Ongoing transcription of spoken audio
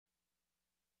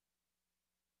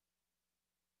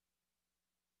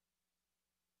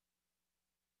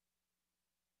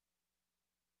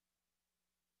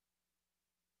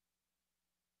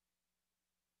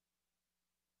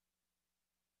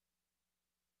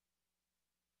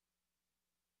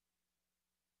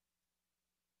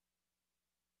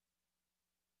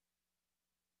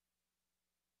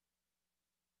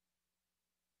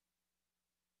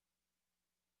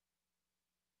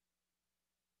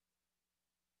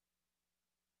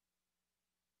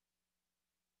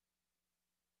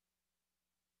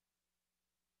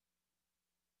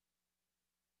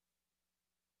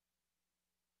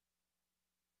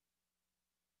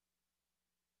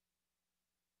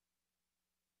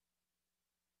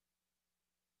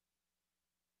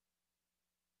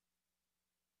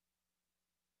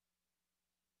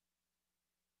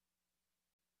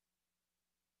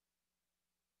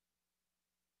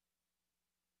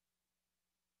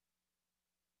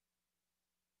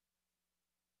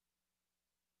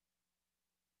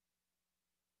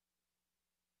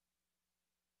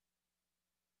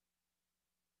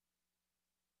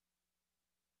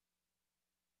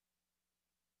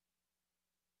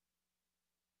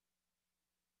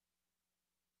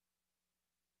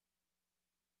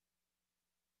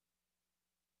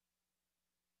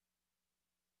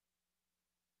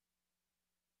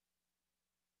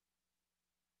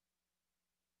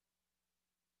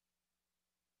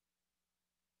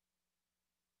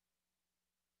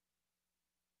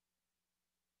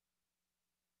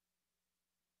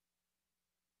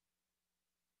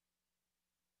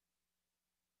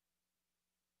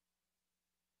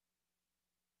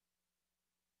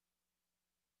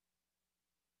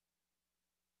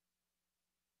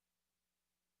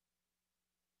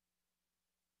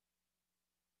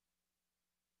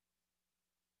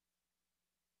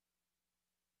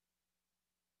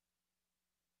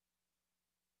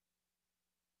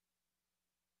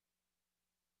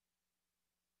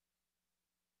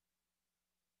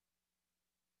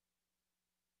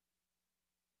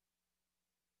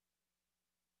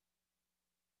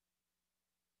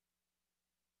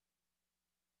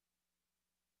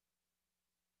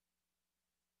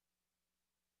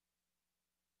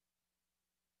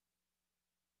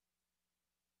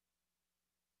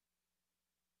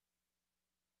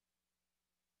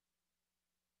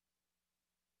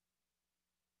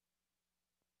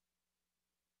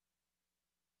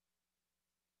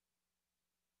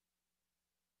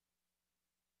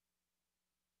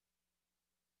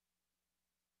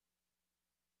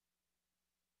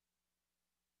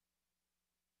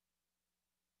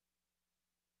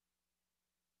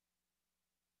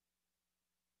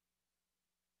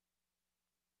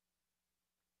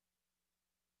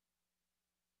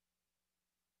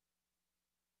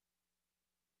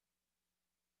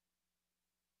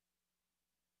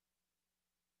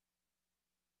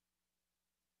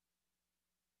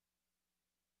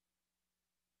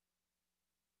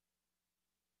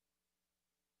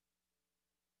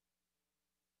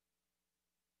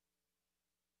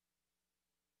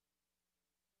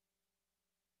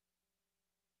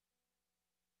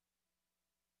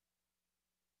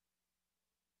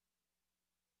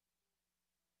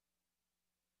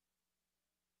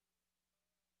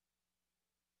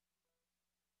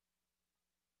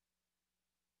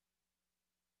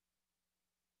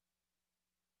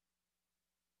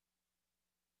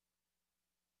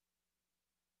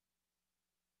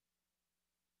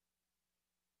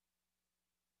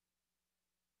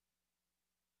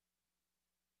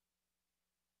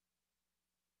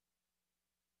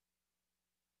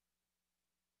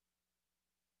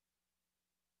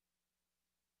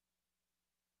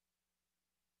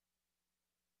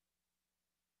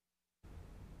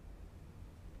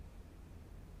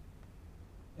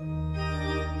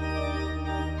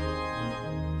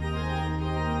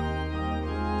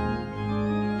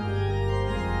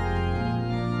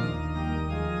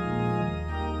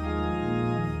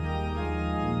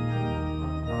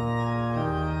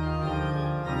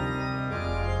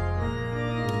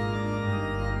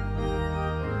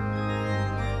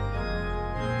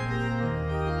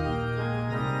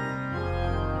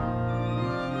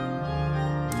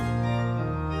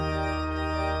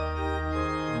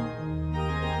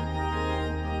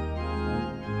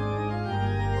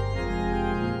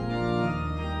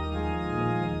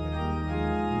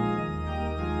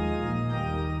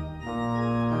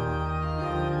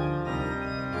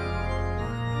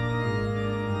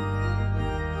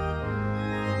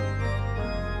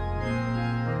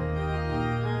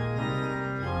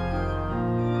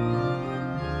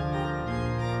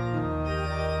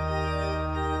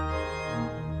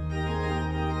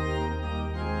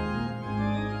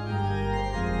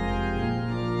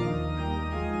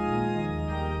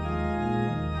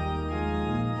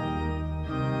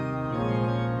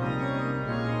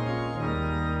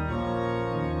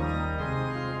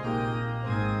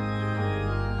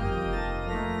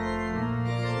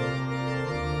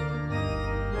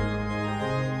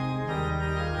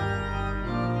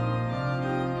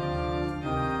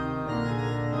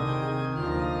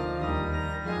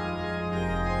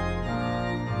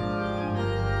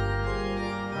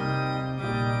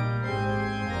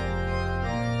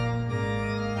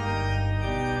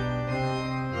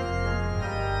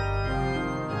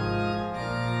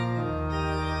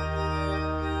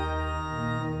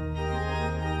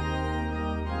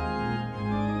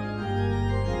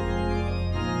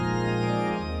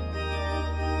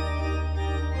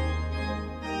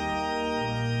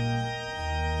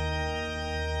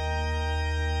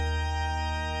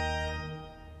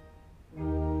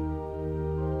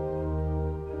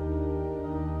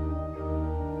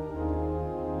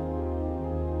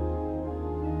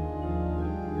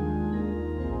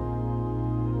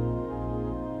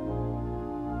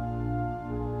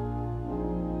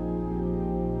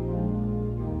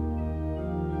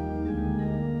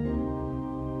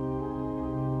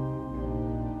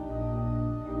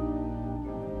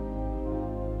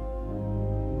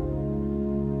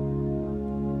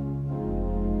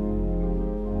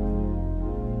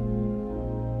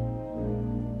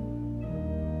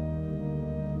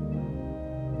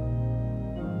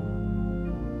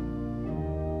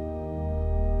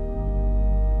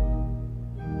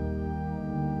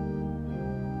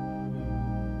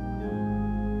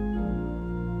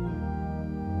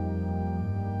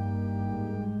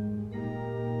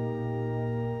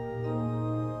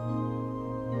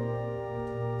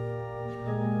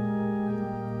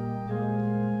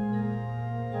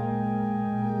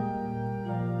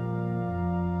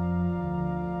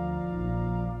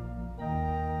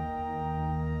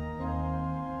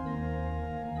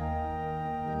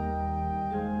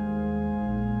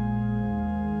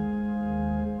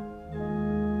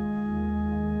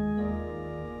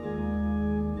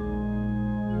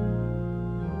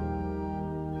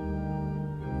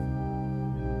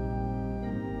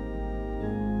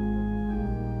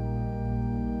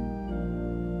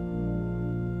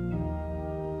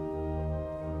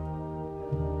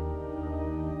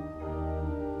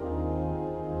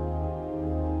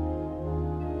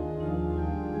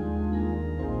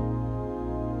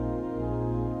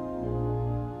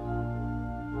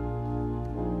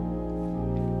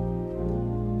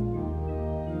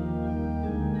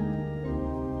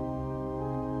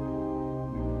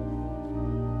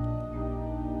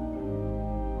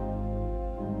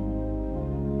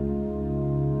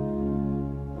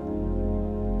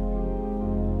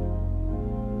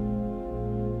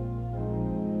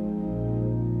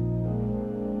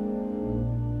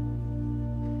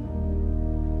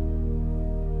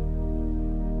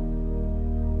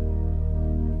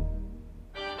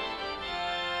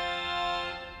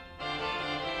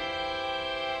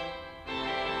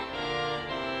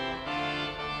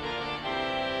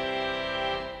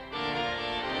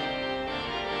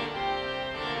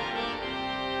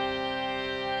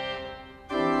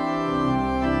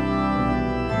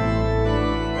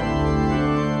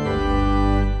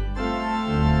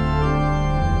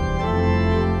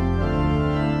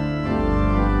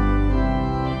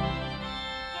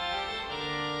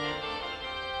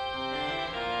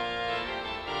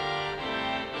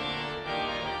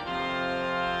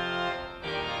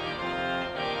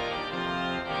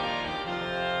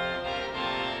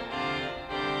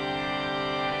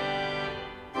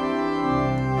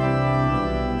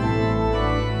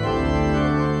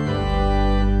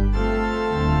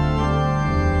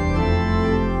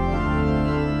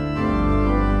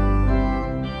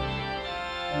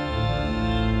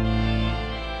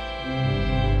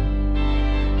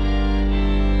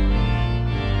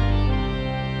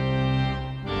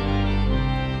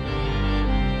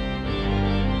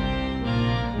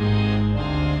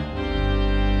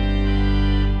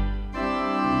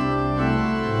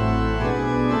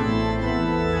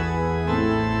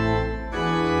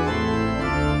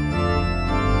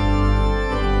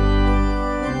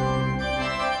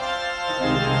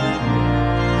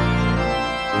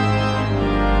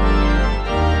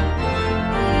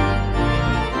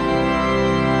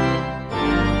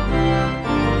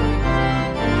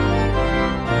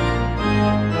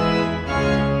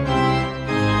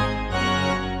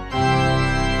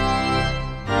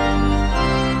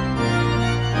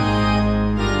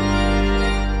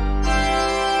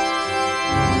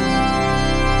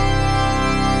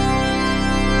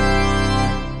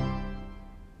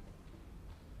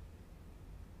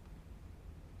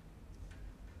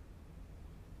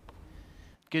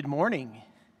Good morning,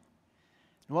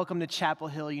 and welcome to Chapel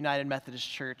Hill United Methodist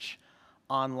Church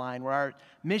online, where our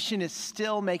mission is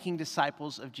still making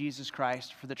disciples of Jesus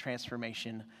Christ for the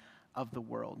transformation of the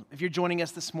world. If you're joining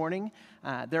us this morning,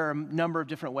 there are a number of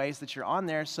different ways that you're on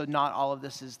there, so not all of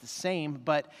this is the same,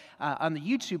 but on the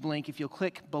YouTube link, if you'll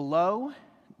click below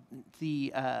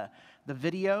the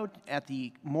video at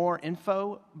the More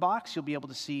Info box, you'll be able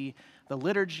to see the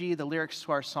liturgy, the lyrics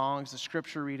to our songs, the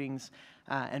scripture readings,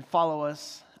 and follow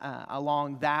us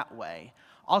along that way.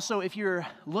 Also, if you're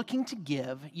looking to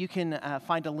give, you can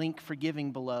find a link for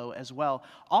giving below as well.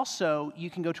 Also, you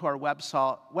can go to our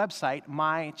website,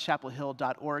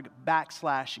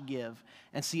 mychapelhill.org/give,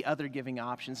 and see other giving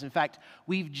options. In fact,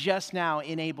 we've just now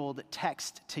enabled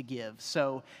text to give.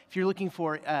 So if you're looking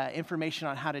for information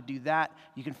on how to do that,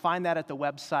 you can find that at the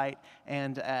website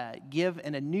and give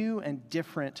in a new and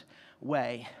different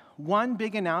way. One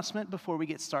big announcement before we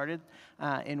get started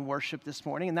in worship this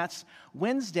morning, and that's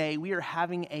Wednesday, we are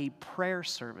having a prayer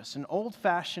service, an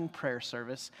old-fashioned prayer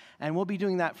service, and we'll be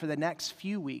doing that for the next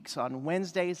few weeks on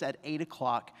Wednesdays at 8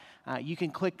 o'clock. You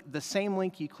can click the same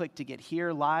link you click to get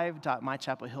here,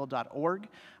 live.mychapelhill.org,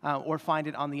 or find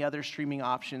it on the other streaming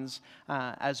options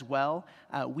as well.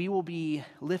 We will be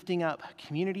lifting up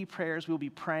community prayers. We'll be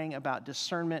praying about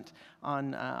discernment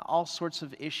on all sorts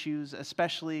of issues,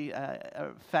 especially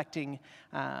affecting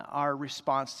our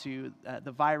response to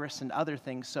the virus and other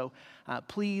things. So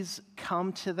please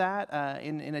come to that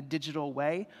in a digital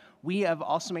way. We have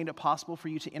also made it possible for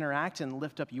you to interact and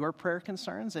lift up your prayer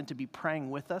concerns and to be praying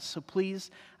with us. So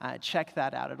please check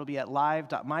that out. It'll be at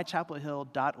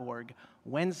live.mychapelhill.org,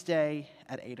 Wednesday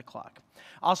at 8 o'clock.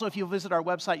 Also, if you'll visit our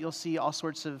website, you'll see all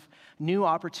sorts of new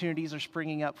opportunities are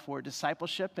springing up for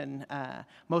discipleship, and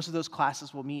most of those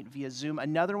classes will meet via Zoom.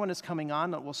 Another one is coming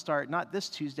on that will start not this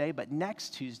Tuesday, but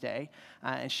next Tuesday,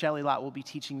 and Shelley Lott will be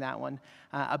teaching that one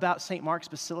about St. Mark's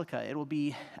Basilica. It will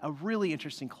be a really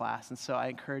interesting class, and so I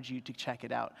encourage you to check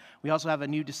it out. We also have a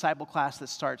new disciple class that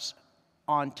starts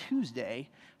on Tuesday,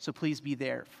 so please be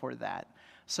there for that.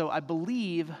 So I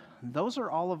believe those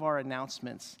are all of our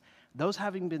announcements. Those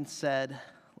having been said,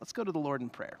 let's go to the Lord in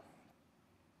prayer.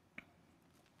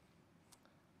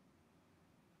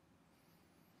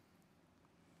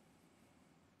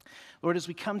 Lord, as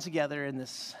we come together in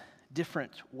this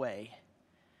different way,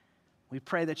 we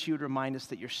pray that you would remind us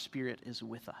that your Spirit is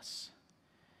with us,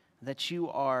 that you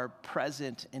are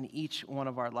present in each one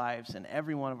of our lives and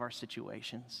every one of our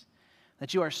situations,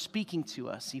 that you are speaking to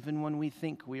us even when we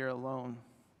think we are alone,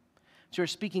 that you are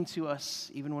speaking to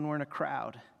us even when we're in a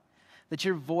crowd, that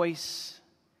your voice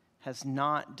has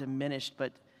not diminished,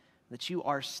 but that you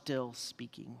are still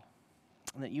speaking,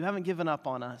 and that you haven't given up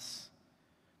on us,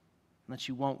 and that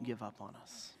you won't give up on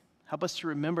us. Help us to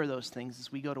remember those things as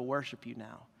we go to worship you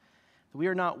now, that we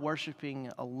are not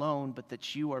worshiping alone, but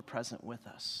that you are present with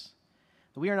us,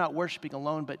 that we are not worshiping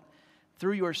alone, but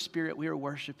through your Spirit we are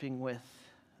worshiping with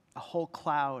a whole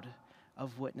cloud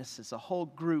of witnesses, a whole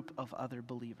group of other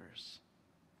believers.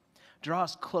 Draw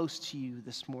us close to you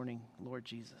this morning, Lord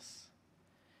Jesus.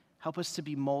 Help us to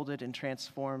be molded and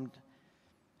transformed.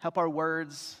 Help our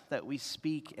words that we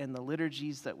speak and the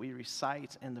liturgies that we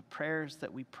recite and the prayers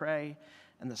that we pray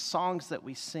and the songs that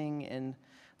we sing and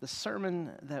the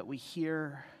sermon that we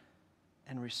hear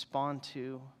and respond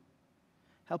to.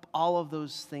 Help all of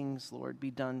those things, Lord, be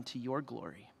done to your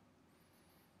glory,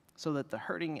 so that the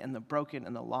hurting and the broken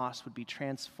and the lost would be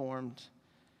transformed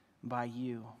by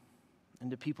you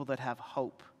into people that have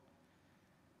hope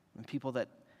and people that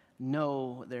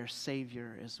know their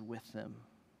Savior is with them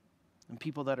and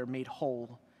people that are made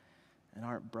whole and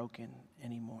aren't broken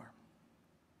anymore.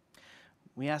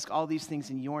 We ask all these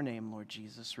things in your name, Lord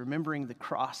Jesus, remembering the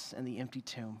cross and the empty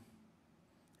tomb.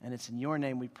 And it's in your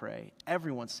name we pray.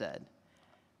 Everyone said,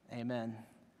 amen.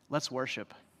 Let's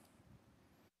worship.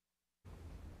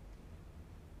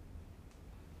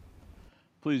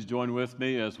 Please join with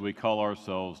me as we call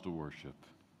ourselves to worship.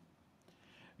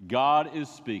 God is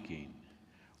speaking.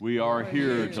 We are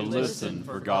here to listen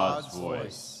for God's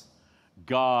voice.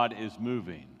 God is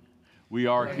moving. We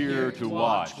are here to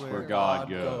watch where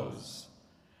God goes.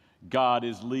 God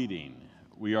is leading.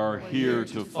 We are here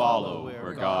to follow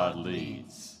where God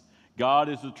leads. God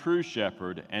is a true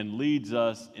shepherd and leads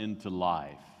us into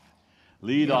life.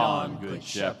 Lead on, good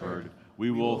shepherd. We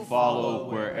will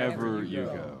follow wherever you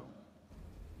go.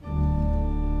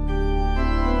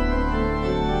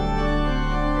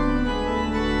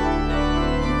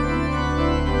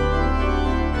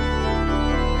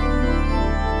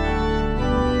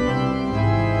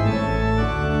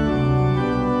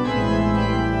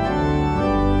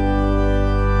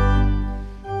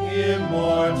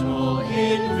 immortal,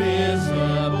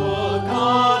 invisible,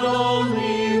 God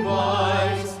only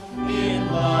wise,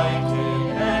 in light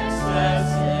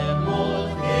inaccessible,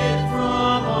 hid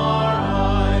from our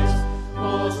eyes,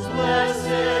 most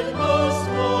blessed, most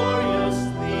glorious,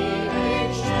 the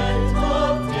Ancient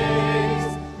of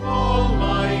Days,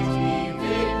 almighty,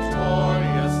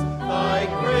 victorious, thy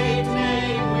great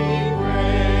name we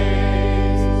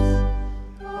praise.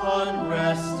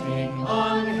 Unresting,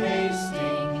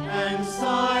 unhasting, and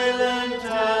silent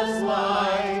as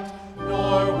light,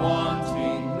 nor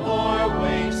wanting, nor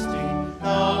wasting,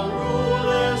 thou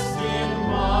rulest in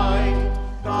might.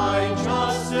 Thy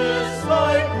justice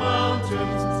like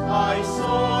mountains, thy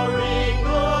soaring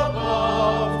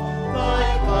above,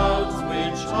 thy clouds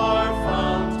which are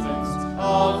fountains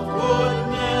of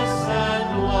goodness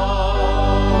and love.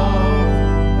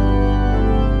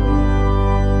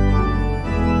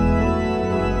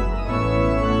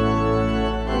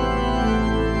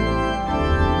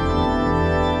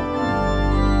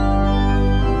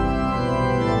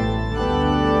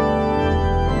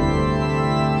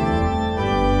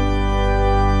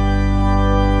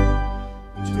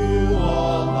 To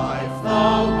all life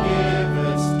thou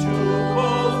givest, to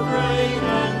both great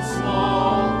and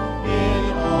small.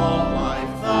 In all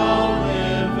life thou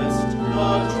livest,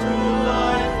 the true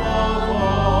life of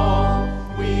all.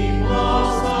 We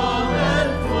blossom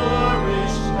and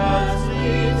flourish as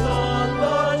leaves on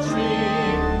the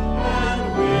tree, and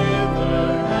wither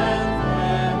and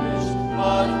perish,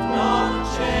 but not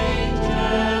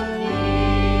changeth thee.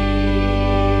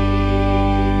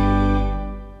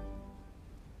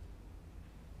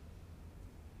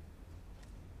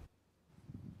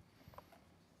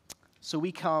 So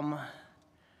we come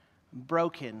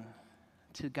broken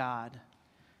to God,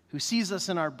 who sees us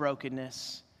in our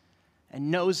brokenness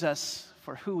and knows us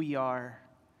for who we are,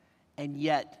 and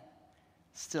yet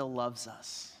still loves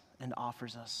us and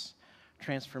offers us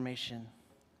transformation.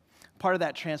 Part of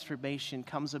that transformation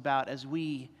comes about as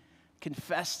we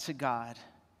confess to God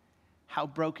how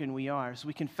broken we are. As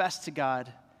we confess to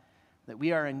God that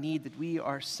we are in need, that we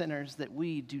are sinners, that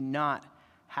we do not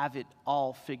have it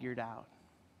all figured out.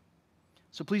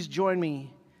 So please join me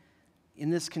in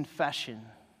this confession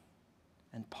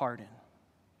and pardon.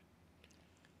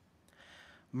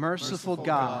 Merciful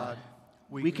God,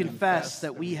 we confess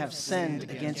that we have sinned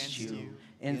against you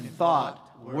in thought,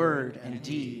 word, and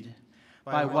deed,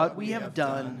 by what we have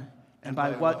done and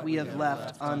by what we have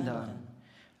left undone.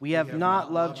 We have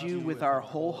not loved you with our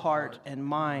whole heart and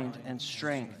mind and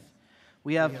strength.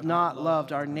 We have not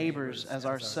loved our neighbors as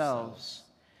ourselves.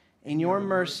 In your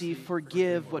mercy,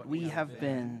 forgive what we have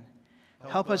been.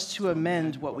 Help us to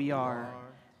amend what we are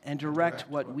and direct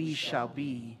what we shall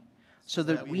be, so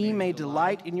that we may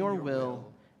delight in your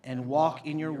will and walk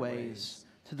in your ways,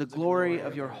 to the glory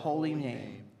of your holy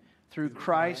name. Through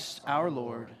Christ our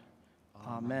Lord.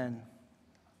 Amen.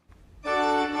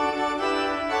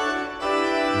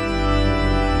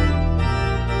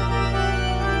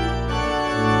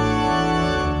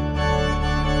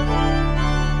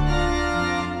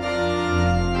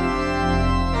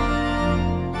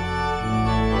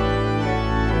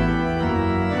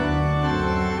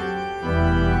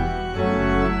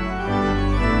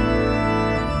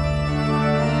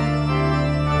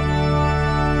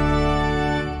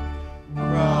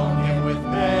 Crown him with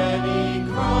many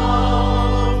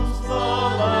crowns, the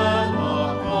Lamb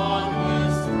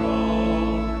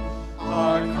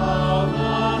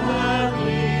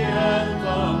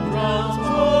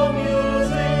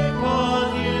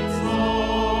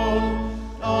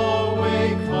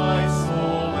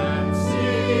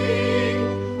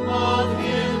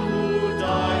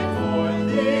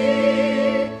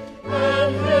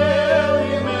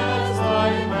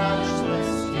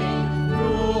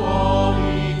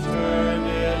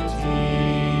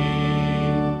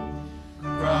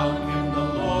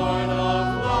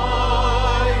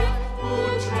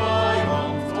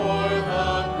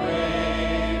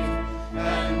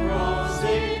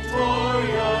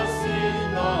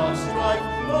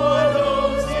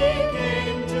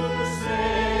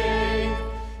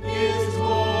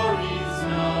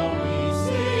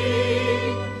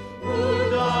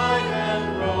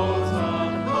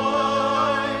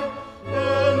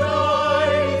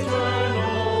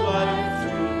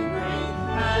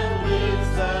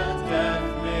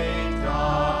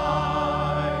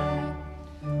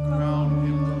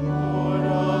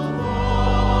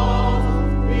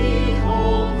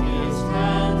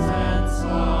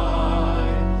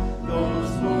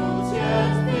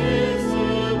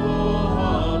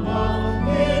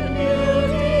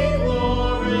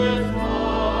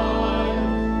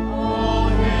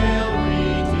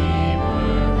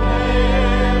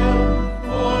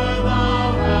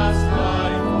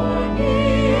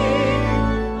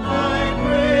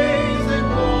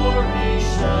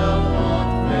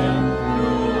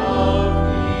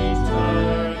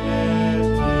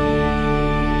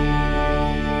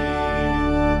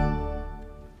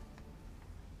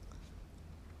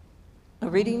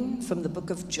reading from the book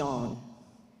of John.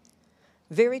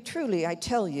 Very truly, I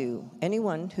tell you,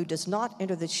 anyone who does not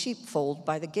enter the sheepfold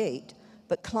by the gate,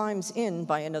 but climbs in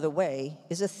by another way,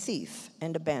 is a thief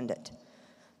and a bandit.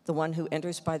 The one who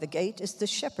enters by the gate is the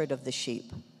shepherd of the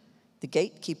sheep. The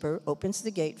gatekeeper opens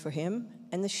the gate for him,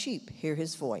 and the sheep hear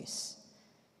his voice.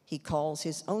 He calls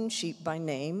his own sheep by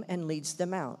name and leads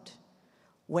them out.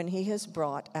 When he has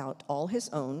brought out all his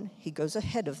own, he goes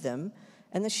ahead of them,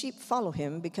 and the sheep follow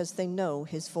him because they know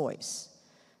his voice.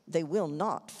 They will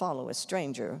not follow a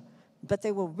stranger, but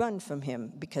they will run from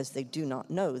him because they do not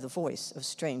know the voice of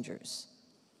strangers.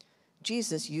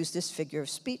 Jesus used this figure of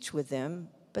speech with them,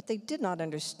 but they did not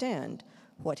understand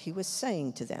what he was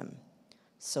saying to them.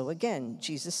 So again,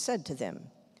 Jesus said to them,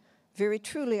 Very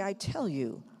truly, I tell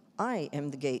you, I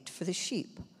am the gate for the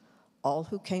sheep. All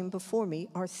who came before me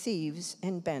are thieves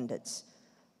and bandits,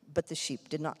 but the sheep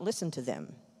did not listen to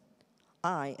them.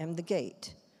 I am the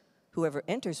gate. Whoever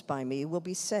enters by me will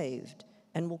be saved,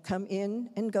 and will come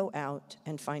in and go out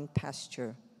and find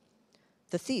pasture.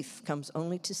 The thief comes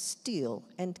only to steal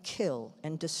and kill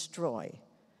and destroy.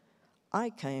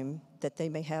 I came that they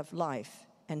may have life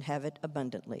and have it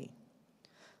abundantly.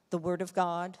 The word of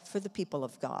God for the people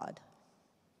of God.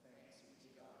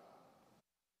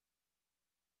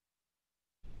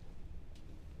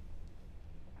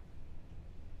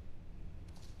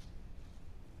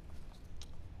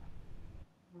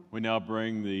 We now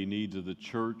bring the needs of the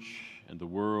church and the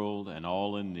world and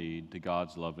all in need to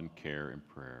God's love and care and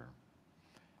prayer.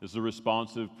 It's a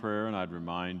responsive prayer, and I'd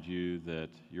remind you that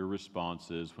your response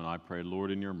is, when I pray,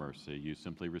 Lord, in your mercy, you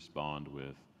simply respond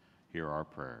with, hear our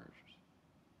prayers.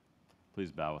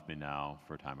 Please bow with me now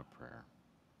for a time of prayer.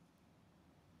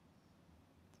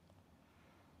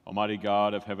 Almighty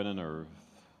God of heaven and earth,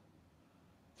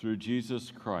 through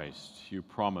Jesus Christ, you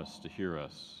promise to hear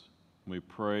us. We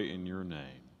pray in your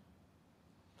name.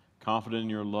 Confident in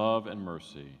your love and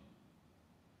mercy,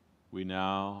 we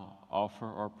now offer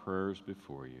our prayers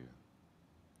before you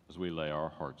as we lay our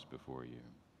hearts before you.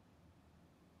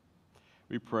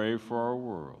 We pray for our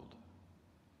world,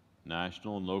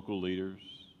 national and local leaders,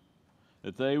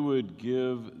 that you would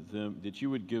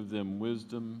give them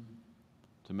wisdom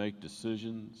to make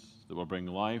decisions that will bring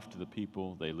life to the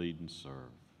people they lead and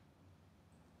serve.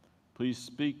 Please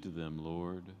speak to them,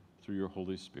 Lord, through your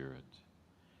Holy Spirit,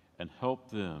 and help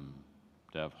them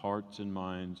to have hearts and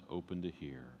minds open to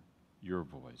hear your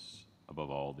voice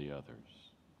above all the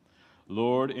others.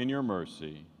 Lord, in your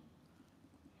mercy,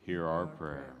 hear our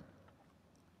prayer.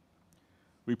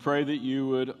 We pray that you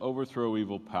would overthrow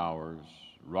evil powers,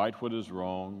 right what is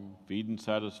wrong, feed and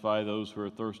satisfy those who are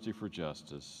thirsty for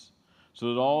justice,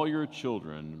 so that all your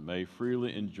children may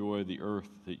freely enjoy the earth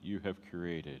that you have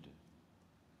created.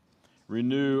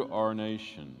 Renew our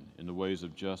nation in the ways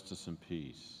of justice and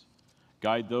peace.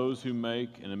 Guide those who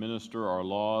make and administer our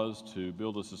laws to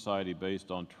build a society based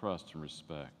on trust and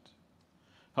respect.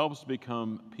 Help us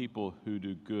become people who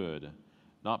do good,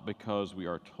 not because we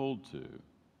are told to,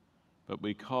 but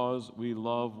because we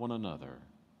love one another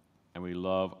and we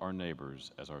love our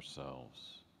neighbors as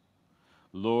ourselves.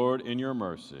 Lord, in your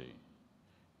mercy,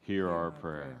 hear our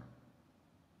prayer.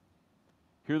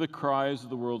 Hear the cries of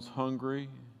the world's hungry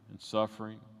and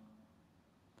suffering.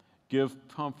 Give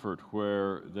comfort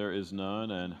where there is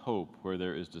none and hope where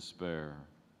there is despair.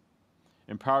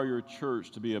 Empower your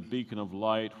church to be a beacon of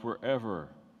light wherever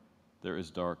there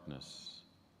is darkness.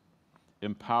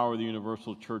 Empower the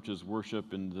universal church's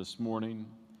worship in this morning,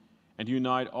 and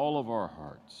unite all of our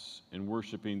hearts in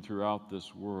worshiping throughout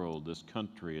this world, this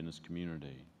country, and this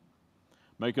community.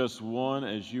 Make us one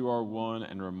as you are one,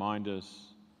 and remind us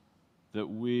that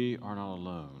we are not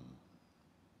alone.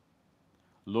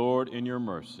 Lord, in your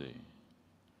mercy,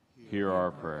 hear our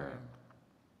prayer.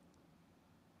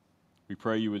 We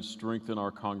pray you would strengthen our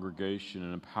congregation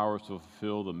and empower us to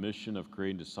fulfill the mission of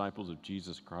creating disciples of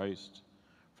Jesus Christ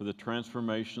for the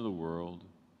transformation of the world,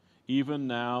 even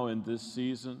now in this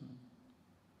season,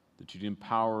 that you'd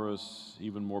empower us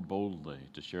even more boldly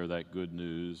to share that good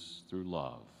news through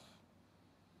love.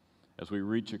 As we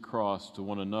reach across to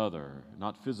one another,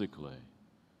 not physically,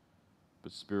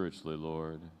 but spiritually,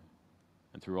 Lord,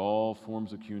 and through all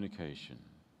forms of communication,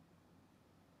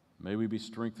 may we be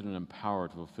strengthened and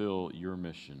empowered to fulfill your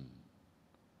mission,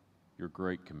 your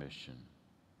great commission.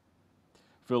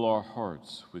 Fill our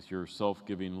hearts with your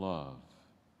self-giving love,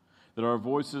 that our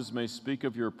voices may speak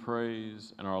of your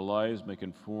praise and our lives may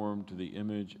conform to the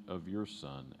image of your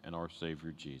Son and our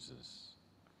Savior Jesus.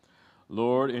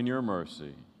 Lord, in your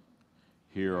mercy,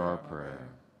 hear our prayer.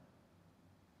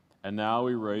 And now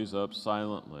we raise up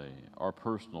silently our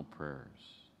personal prayers,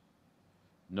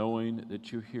 knowing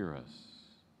that you hear us.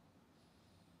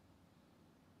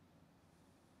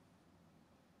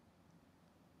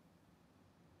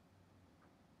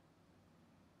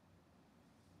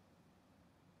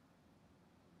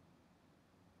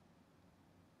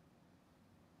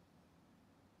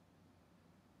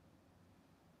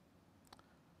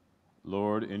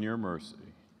 Lord, in your mercy,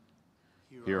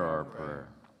 hear our prayer.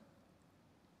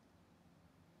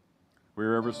 We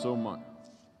are ever so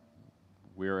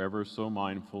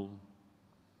mindful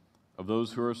of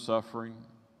those who are suffering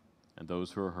and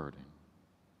those who are hurting.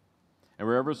 And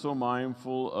we're ever so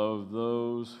mindful of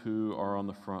those who are on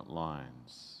the front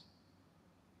lines,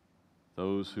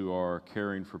 those who are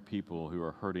caring for people who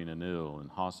are hurting and ill in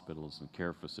hospitals and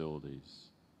care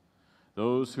facilities,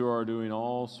 those who are doing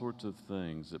all sorts of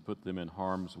things that put them in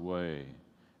harm's way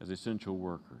as essential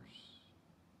workers.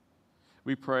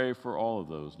 We pray for all of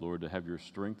those, Lord, to have your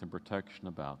strength and protection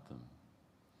about them.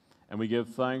 And we give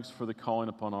thanks for the calling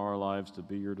upon our lives to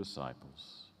be your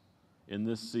disciples in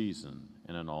this season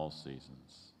and in all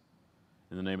seasons.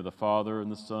 In the name of the Father, and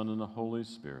the Son, and the Holy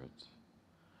Spirit.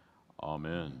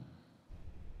 Amen.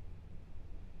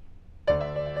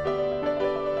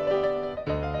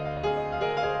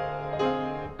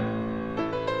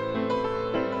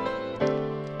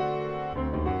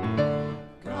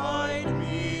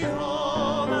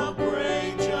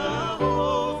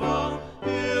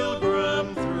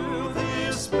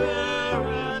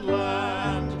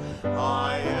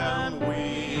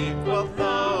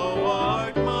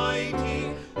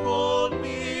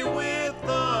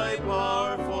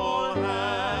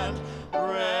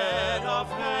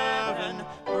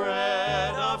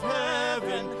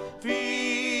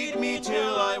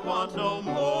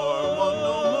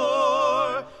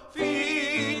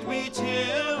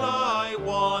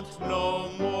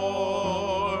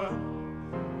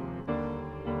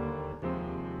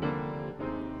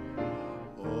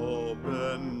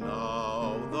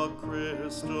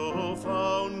 crystal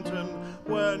fountain,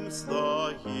 whence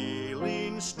the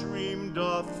healing stream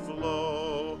doth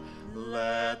flow.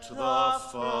 Let the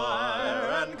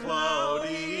fire and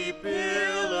cloudy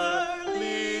pillar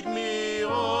lead me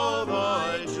all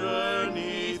thy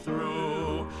journey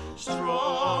through.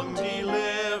 Strong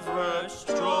deliverer,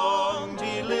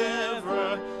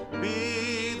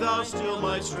 be thou still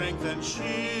my strength and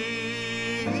shield.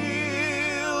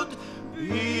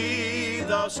 Be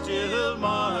thou still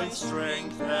my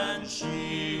strength and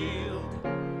shield.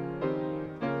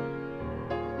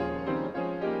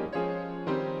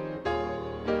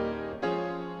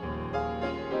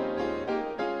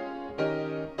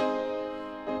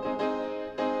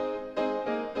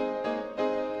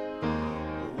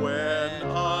 When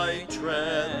I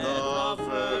tread the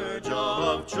verge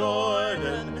of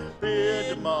Jordan,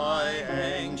 bid my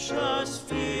anxious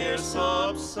fear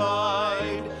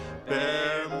subside.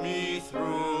 Bear me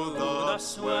through the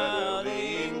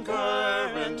swelling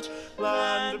current,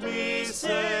 land me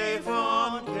safe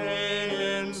on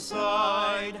Canaan's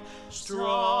side.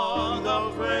 Songs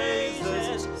of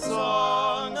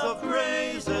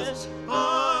praises,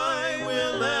 I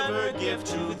will ever give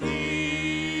to thee.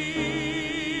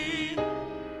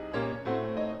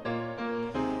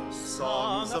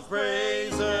 Songs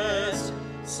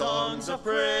of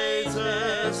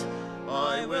praises,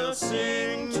 I will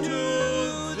sing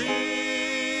to thee.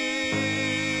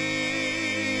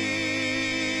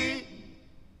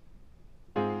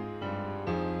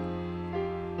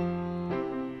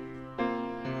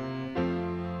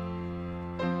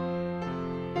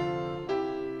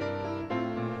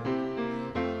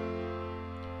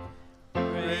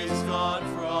 Praise God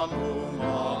from whom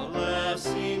all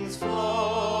blessings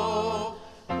flow.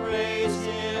 Praise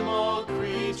him, all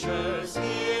creatures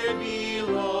here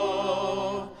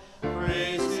below.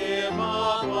 Praise him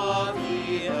above,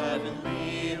 ye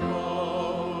heavenly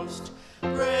host.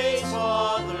 Praise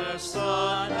Father,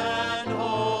 Son, and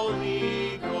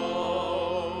Holy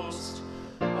Ghost.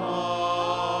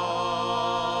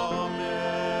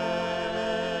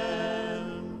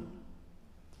 Amen.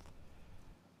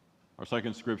 Our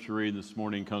second scripture reading this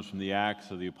morning comes from the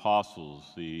Acts of the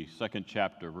Apostles, the second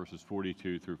chapter, verses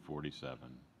 42 through 47.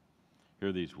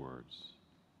 Hear these words.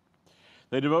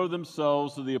 They devoted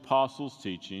themselves to the apostles'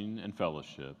 teaching and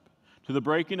fellowship, to the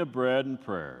breaking of bread and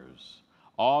prayers.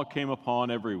 Awe came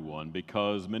upon everyone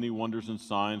because many wonders and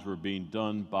signs were being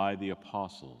done by the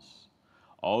apostles.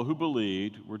 All who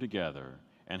believed were together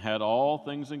and had all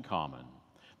things in common.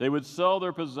 They would sell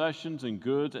their possessions and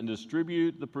goods and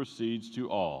distribute the proceeds to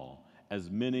all, as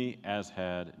many as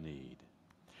had need.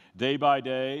 Day by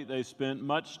day, they spent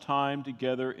much time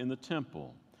together in the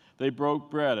temple. They broke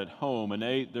bread at home and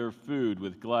ate their food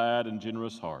with glad and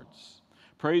generous hearts,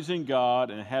 praising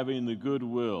God and having the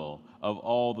goodwill of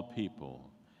all the people.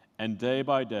 And day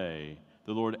by day,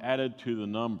 the Lord added to the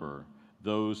number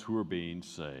those who were being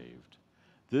saved.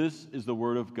 This is the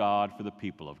word of God for the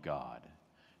people of God.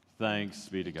 Thanks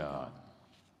be to God.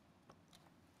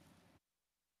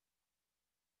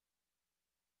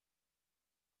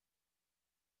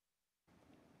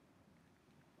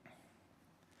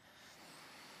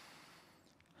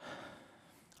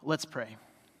 Let's pray.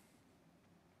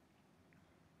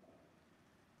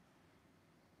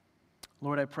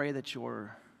 Lord, I pray that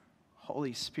your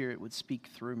Holy Spirit would speak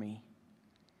through me,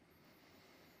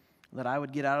 that I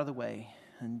would get out of the way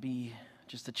and be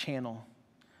just a channel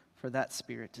for that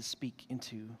Spirit to speak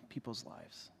into people's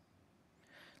lives.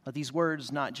 Let these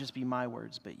words not just be my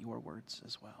words, but your words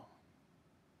as well.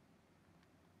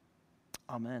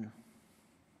 Amen.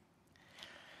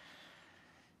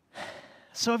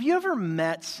 So have you ever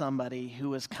met somebody who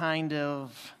was kind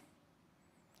of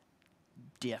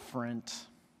different?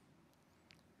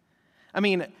 I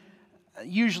mean,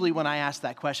 usually when I ask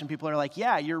that question, people are like,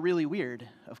 yeah, you're really weird.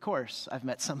 Of course, I've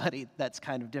met somebody that's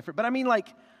kind of different. But I mean like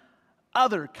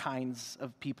other kinds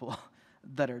of people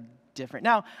that are different.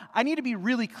 Now, I need to be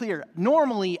really clear.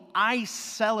 Normally, I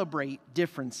celebrate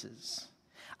differences.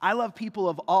 I love people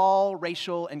of all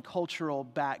racial and cultural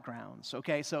backgrounds,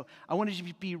 okay? So I wanted you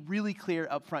to be really clear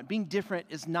up front. Being different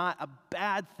is not a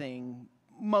bad thing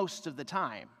most of the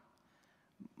time.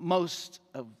 Most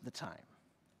of the time.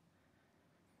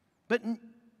 But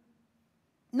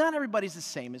not everybody's the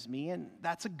same as me, and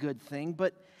that's a good thing.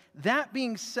 But that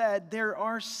being said, there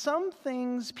are some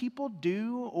things people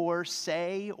do or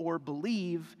say or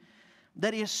believe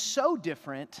that is so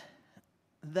different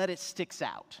that it sticks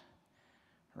out.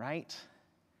 Right?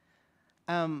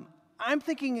 I'm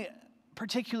thinking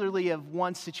particularly of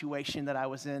one situation that I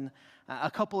was in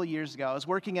a couple of years ago. I was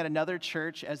working at another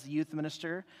church as the youth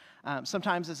minister.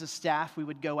 Sometimes as a staff, we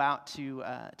would go out to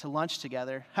lunch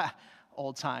together.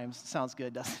 Old times. Sounds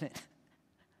good, doesn't it?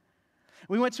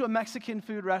 We went to a Mexican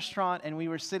food restaurant, and we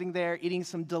were sitting there eating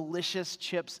some delicious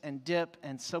chips and dip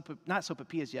and not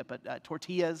sopapillas yet, but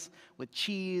tortillas with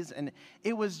cheese, and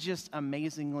it was just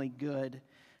amazingly good.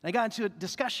 And I got into a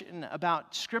discussion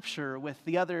about Scripture with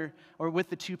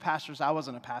the two pastors. I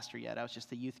wasn't a pastor yet. I was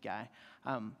just a youth guy.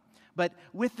 But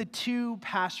with the two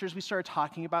pastors, we started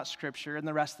talking about Scripture, and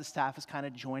the rest of the staff is kind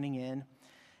of joining in.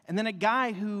 And then a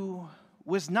guy who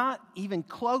was not even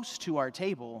close to our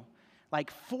table, like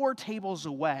 4 tables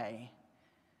away,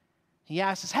 he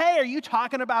asked us, "Hey, are you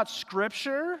talking about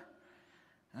Scripture?"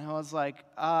 And I was like,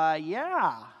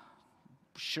 yeah,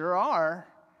 sure are.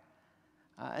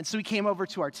 And so he came over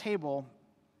to our table,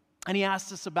 and he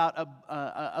asked us about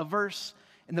a verse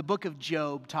in the book of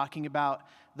Job talking about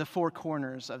the 4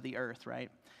 corners of the earth, right?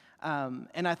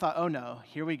 And I thought, oh no,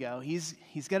 here we go. He's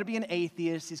going to be an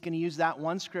atheist. He's going to use that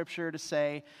one scripture to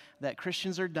say that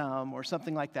Christians are dumb or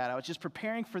something like that. I was just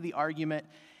preparing for the argument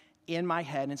in my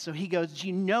head. And so he goes, "Do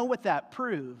you know what that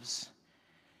proves?"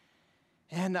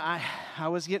 And I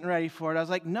was getting ready for it. I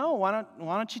was like, "No, why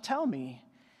don't you tell me?"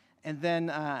 And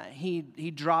then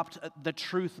he dropped the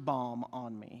truth bomb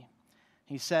on me.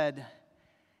 He said,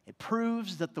 "It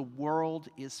proves that the world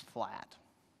is flat."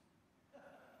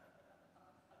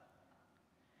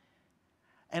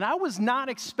 And I was not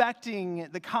expecting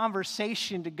the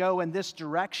conversation to go in this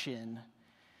direction.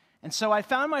 And so I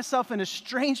found myself in a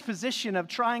strange position of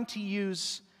trying to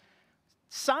use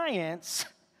science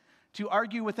to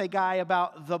argue with a guy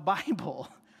about the Bible.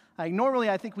 Like normally,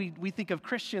 I think we think of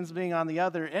Christians being on the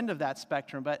other end of that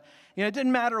spectrum, but it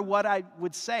didn't matter what I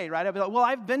would say, right? I'd be like, "Well,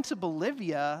 I've been to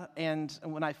Bolivia, and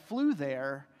when I flew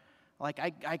there, like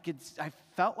I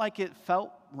felt like it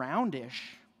felt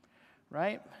roundish,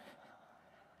 right?"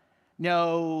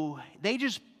 No, they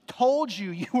just told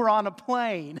you were on a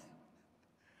plane,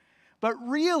 but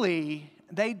really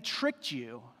they tricked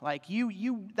you. Like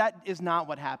that is not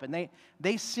what happened.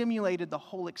 They simulated the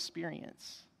whole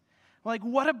experience. Like,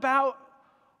 what about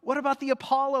the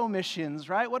Apollo missions,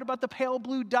 right? What about the pale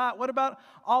blue dot? What about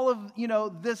all of,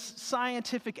 this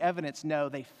scientific evidence? No,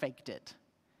 they faked it.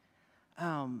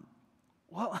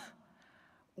 Well,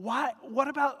 why? What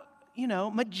about,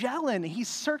 Magellan? He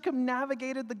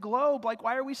circumnavigated the globe. Like,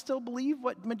 why are we still believe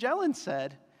what Magellan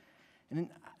said?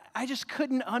 And I just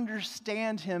couldn't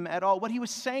understand him at all. What he was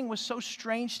saying was so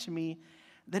strange to me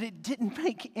that it didn't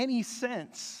make any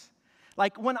sense.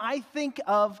 Like when I think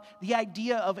of the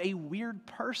idea of a weird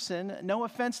person, no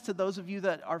offense to those of you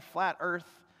that are flat earth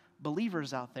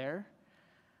believers out there,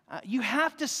 you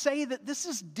have to say that this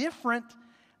is different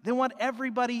than what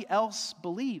everybody else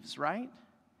believes, right?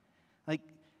 Like,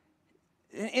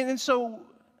 and so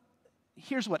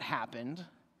here's what happened.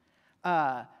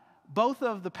 Both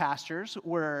of the pastors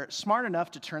were smart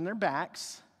enough to turn their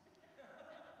backs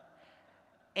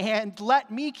and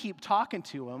let me keep talking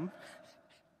to them.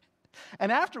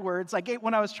 And afterwards,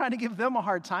 when I was trying to give them a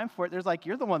hard time for it, there's like,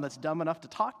 "You're the one that's dumb enough to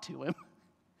talk to him."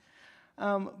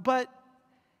 But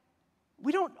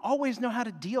we don't always know how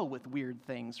to deal with weird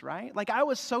things, right? Like, I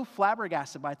was so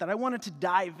flabbergasted by that. I wanted to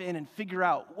dive in and figure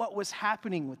out what was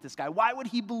happening with this guy. Why would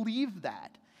he believe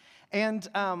that? And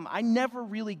I never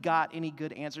really got any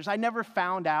good answers. I never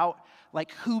found out,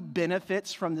 like, who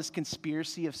benefits from this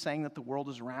conspiracy of saying that the world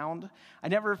is round. I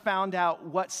never found out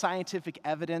what scientific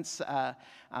evidence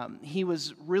he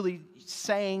was really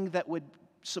saying that would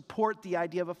support the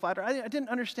idea of a flat earth. I didn't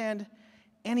understand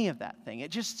any of that thing.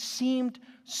 It just seemed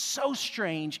so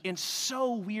strange and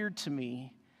so weird to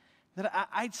me that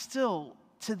I still,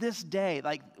 to this day,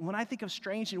 like, when I think of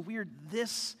strange and weird,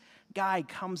 this guy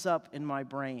comes up in my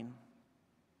brain.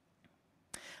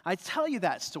 I tell you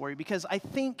that story because I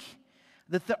think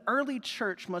that the early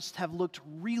church must have looked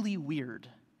really weird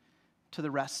to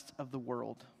the rest of the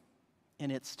world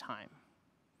in its time.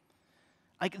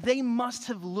 Like, they must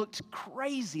have looked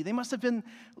crazy. They must have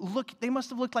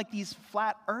looked like these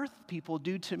flat earth people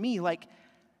do to me. Like,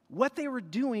 what they were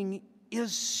doing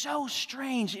is so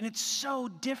strange and it's so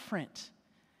different.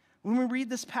 When we read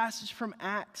this passage from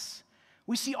Acts,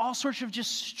 we see all sorts of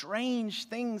just strange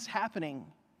things happening.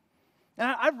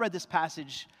 And I've read this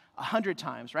passage 100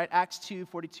 times, right? Acts 2,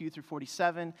 42 through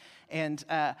 47. And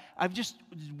I've just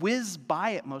whizzed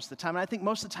by it most of the time. And I think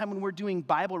most of the time when we're doing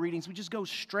Bible readings, we just go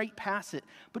straight past it.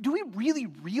 But do we really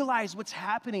realize what's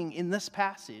happening in this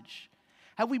passage?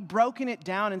 Have we broken it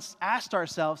down and asked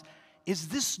ourselves, is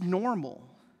this normal?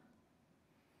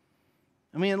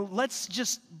 I mean, let's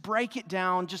just break it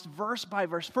down just verse by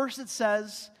verse. First, it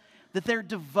says that they're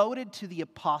devoted to the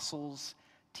apostles'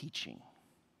 teaching,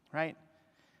 right?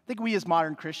 I think we as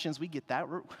modern Christians, we get that.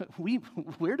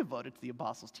 We're devoted to the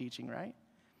apostles' teaching, right?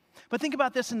 But think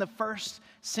about this in the first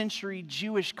century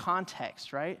Jewish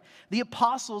context, right? The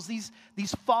apostles, these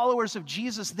followers of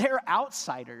Jesus, they're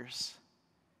outsiders.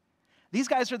 These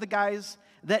guys are the guys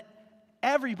that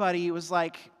everybody was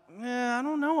like, I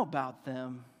don't know about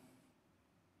them.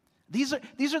 These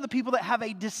are the people that have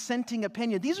a dissenting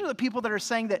opinion. These are the people that are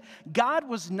saying that God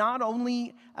was not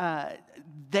only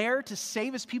there to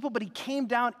save his people, but he came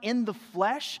down in the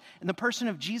flesh, in the person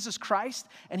of Jesus Christ,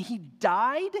 and he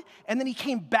died, and then he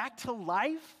came back to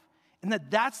life, and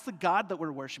that's the God that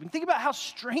we're worshiping. Think about how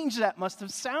strange that must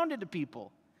have sounded to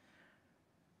people,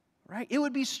 right? It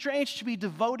would be strange to be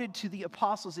devoted to the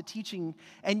apostles' teaching,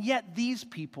 and yet these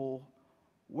people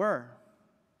were.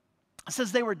 It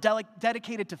says they were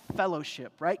dedicated to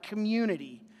fellowship, right?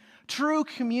 Community, true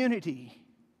community.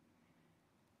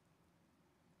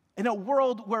 In a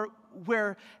world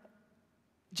where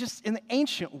just in the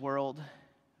ancient world,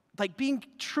 like being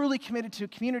truly committed to a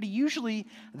community, usually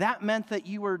that meant that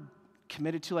you were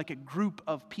committed to like a group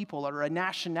of people or a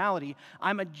nationality.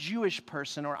 I'm a Jewish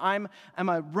person, or I'm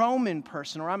a Roman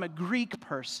person, or I'm a Greek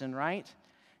person, right?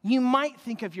 You might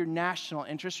think of your national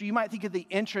interests, or you might think of the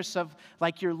interests of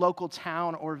like your local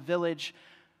town or village,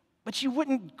 but you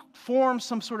wouldn't form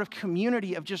some sort of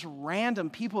community of just random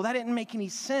people. That didn't make any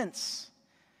sense.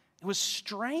 It was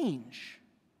strange.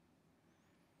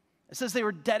 It says they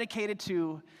were dedicated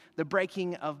to the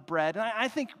breaking of bread. And I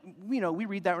think, we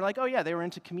read that and we're like, oh yeah, they were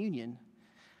into communion.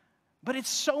 But it's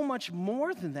so much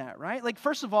more than that, right? Like,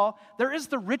 first of all, there is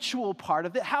the ritual part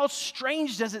of it. How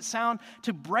strange does it sound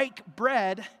to break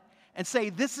bread and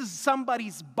say, this is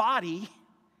somebody's body,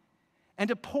 and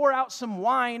to pour out some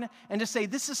wine and to say,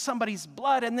 this is somebody's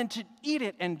blood, and then to eat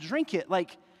it and drink it?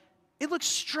 Like, it looks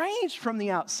strange from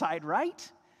the outside,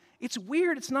 right? It's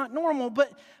weird, it's not normal,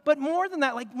 but more than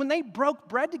that, like when they broke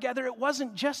bread together, it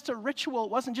wasn't just a ritual,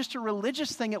 it wasn't just a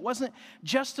religious thing, it wasn't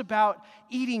just about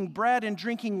eating bread and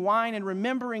drinking wine and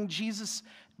remembering Jesus,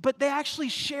 but they actually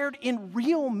shared in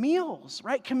real meals,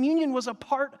 right? Communion was a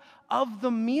part of the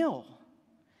meal.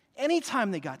 Anytime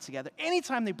they got together,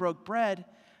 anytime they broke bread,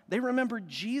 they remembered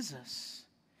Jesus.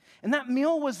 And that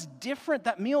meal was different.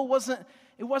 That meal wasn't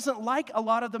like a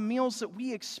lot of the meals that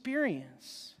we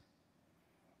experience.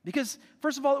 Because,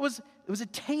 first of all, it was a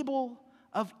table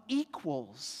of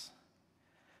equals,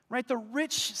 right? The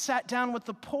rich sat down with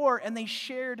the poor, and they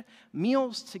shared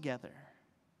meals together.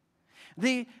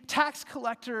 The tax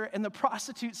collector and the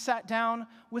prostitute sat down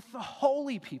with the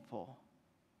holy people,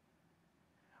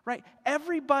 right?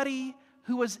 Everybody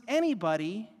who was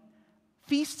anybody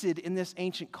feasted in this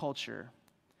ancient culture.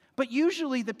 But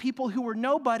usually the people who were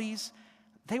nobodies,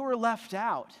 they were left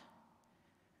out.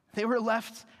 They were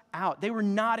left out. They were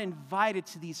not invited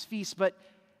to these feasts, but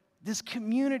this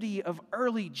community of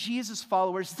early Jesus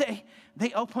followers,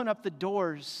 they open up the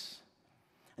doors.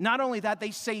 Not only that,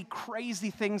 they say crazy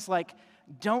things like,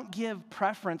 don't give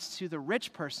preference to the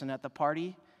rich person at the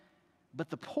party, but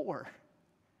the poor.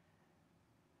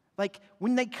 Like,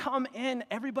 when they come in,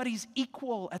 everybody's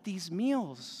equal at these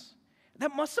meals.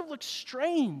 That must have looked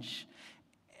strange.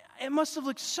 It must have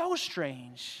looked so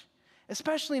strange,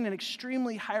 especially in an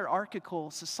extremely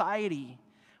hierarchical society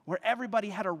where everybody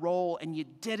had a role and you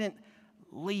didn't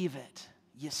leave it.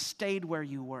 You stayed where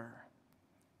you were.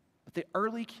 But the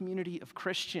early community of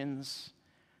Christians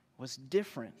was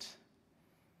different.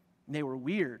 They were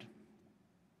weird.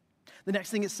 The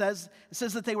next thing it says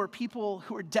that they were people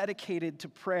who were dedicated to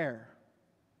prayer.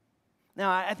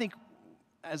 Now, I think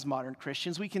as modern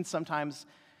Christians, we can sometimes,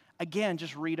 again,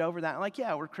 just read over that and like,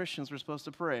 yeah, we're Christians, we're supposed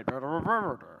to pray,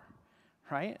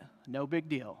 right? No big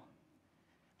deal.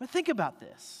 But think about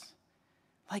this.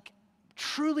 Like,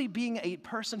 truly being a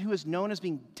person who is known as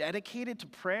being dedicated to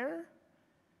prayer,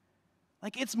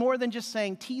 like, it's more than just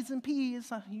saying T's and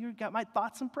P's, you got my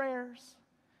thoughts and prayers,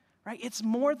 right? It's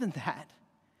more than that.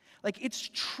 Like, it's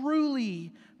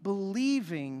truly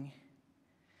believing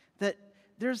that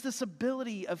there's this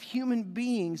ability of human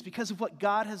beings, because of what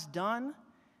God has done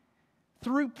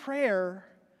through prayer,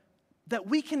 that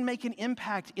we can make an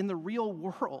impact in the real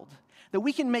world, that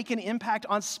we can make an impact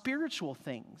on spiritual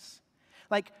things.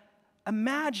 Like,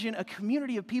 imagine a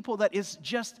community of people that is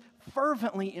just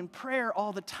fervently in prayer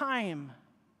all the time.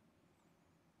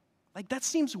 Like, that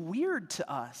seems weird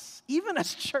to us, even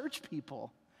as church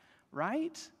people,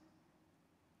 right?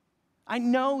 I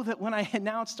know that when I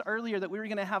announced earlier that we were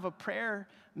going to have a prayer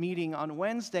meeting on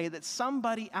Wednesday, that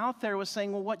somebody out there was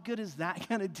saying, well, what good is that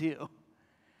going to do?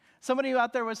 Somebody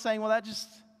out there was saying, well,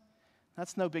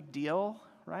 that's no big deal,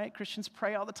 right? Christians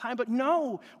pray all the time. But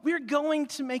no, we're going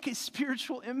to make a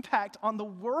spiritual impact on the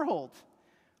world,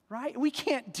 right? We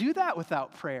can't do that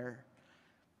without prayer.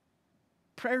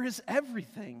 Prayer is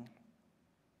everything.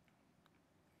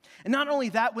 And not only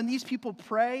that, when these people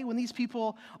pray, when these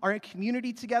people are in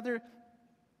community together,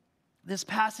 this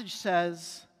passage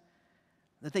says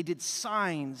that they did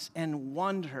signs and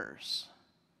wonders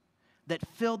that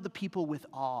filled the people with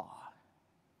awe.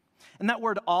 And that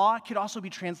word awe could also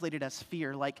be translated as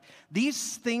fear. Like,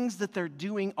 these things that they're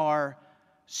doing are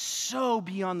so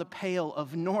beyond the pale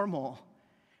of normal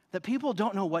that people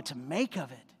don't know what to make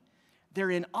of it.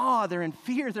 They're in awe, they're in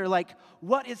fear. They're like,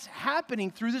 what is happening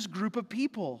through this group of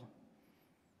people?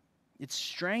 It's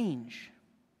strange.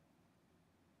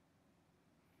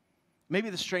 Maybe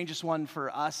the strangest one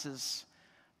for us as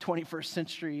 21st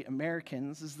century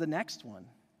Americans is the next one.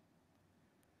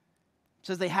 It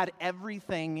says they had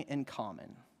everything in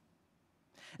common.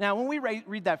 Now, when we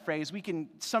read that phrase,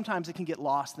 sometimes it can get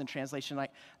lost in the translation.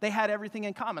 Like, they had everything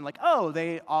in common. Like, oh,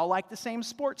 they all like the same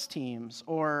sports teams,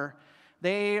 or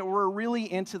they were really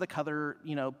into the color,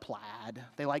 plaid.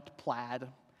 They liked plaid.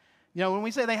 When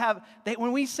we say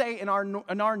when we say in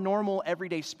our normal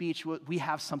everyday speech, we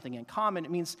have something in common,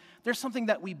 it means there's something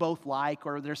that we both like,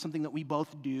 or there's something that we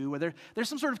both do, or there's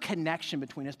some sort of connection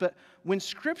between us. But when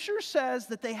Scripture says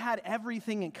that they had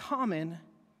everything in common,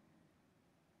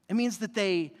 it means that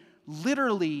they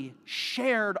literally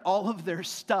shared all of their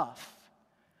stuff,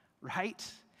 right?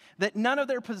 That none of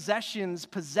their possessions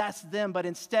possessed them, but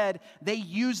instead they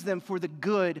used them for the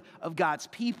good of God's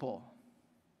people.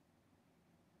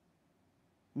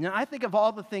 Now, I think of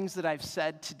all the things that I've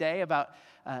said today about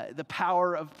the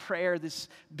power of prayer, this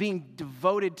being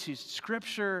devoted to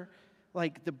Scripture,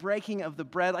 like the breaking of the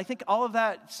bread. I think all of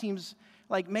that seems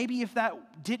like maybe if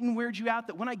that didn't weird you out,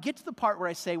 that when I get to the part where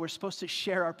I say we're supposed to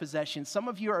share our possessions, some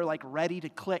of you are like ready to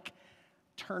click,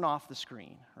 turn off the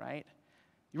screen, right?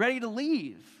 You're ready to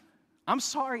leave. I'm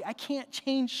sorry, I can't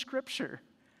change Scripture.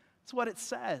 That's what it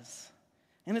says.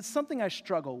 And it's something I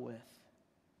struggle with.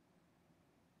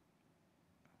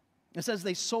 It says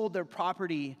they sold their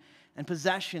property and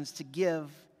possessions to give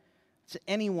to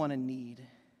anyone in need.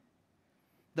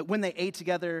 That when they ate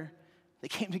together, they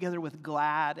came together with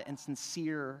glad and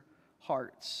sincere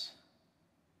hearts.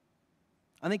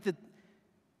 I think that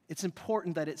it's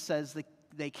important that it says that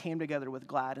they came together with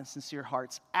glad and sincere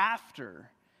hearts after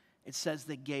it says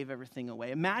they gave everything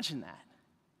away. Imagine that.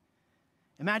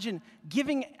 Imagine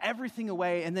giving everything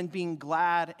away and then being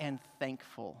glad and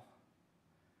thankful.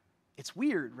 It's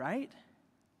weird, right?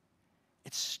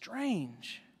 It's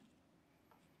strange.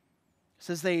 It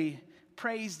says they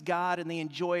praised God and they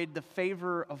enjoyed the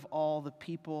favor of all the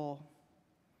people.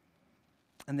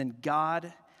 And then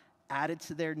God added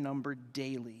to their number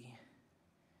daily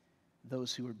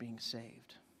those who were being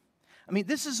saved. I mean,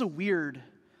 this is a weird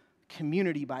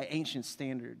community by ancient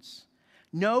standards.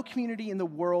 No community in the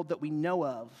world that we know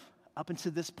of up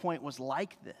until this point was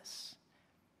like this.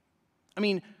 I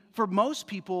mean, for most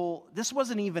people, this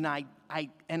wasn't even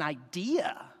an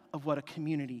idea of what a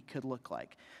community could look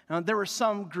like. Now, there were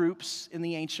some groups in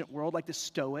the ancient world, like the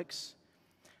Stoics,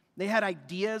 They had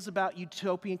ideas about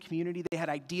utopian community. They had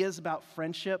ideas about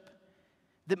friendship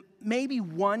that maybe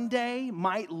one day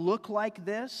might look like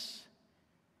this.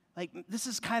 Like, this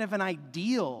is kind of an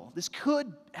ideal. This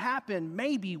could happen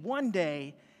maybe one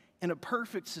day in a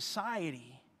perfect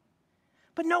society.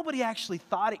 But nobody actually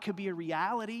thought it could be a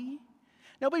reality.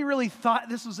 Nobody really thought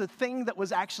this was a thing that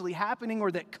was actually happening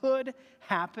or that could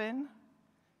happen.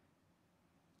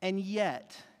 And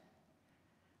yet,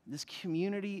 this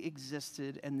community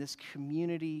existed, and this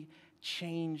community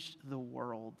changed the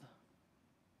world.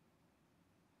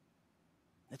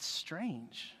 It's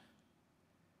strange.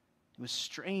 It was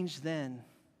strange then.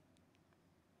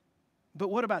 But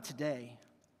what about today?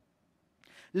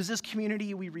 Does this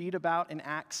community we read about in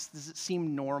Acts, does it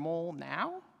seem normal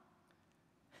now?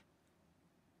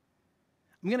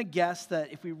 I'm going to guess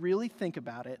that if we really think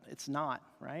about it, it's not,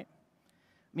 right?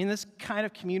 I mean, this kind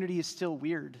of community is still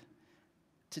weird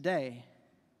today.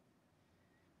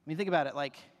 I mean, think about it,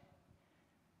 like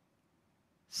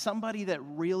somebody that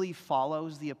really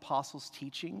follows the apostles'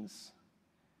 teachings,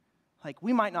 like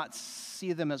we might not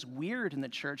see them as weird in the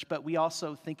church, but we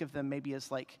also think of them maybe as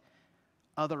like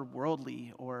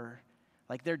otherworldly, or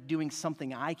like they're doing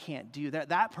something I can't do.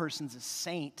 That person's a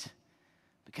saint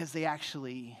because they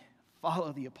actually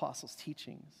follow the apostles'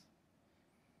 teachings.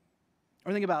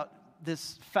 Or think about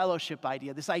this fellowship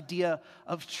idea, this idea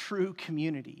of true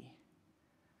community.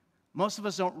 Most of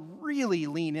us don't really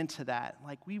lean into that.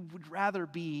 Like, we would rather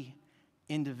be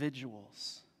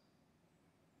individuals.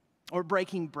 Or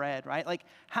breaking bread, right? Like,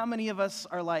 how many of us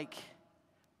are like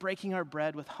breaking our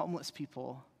bread with homeless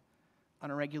people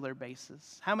on a regular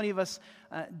basis? How many of us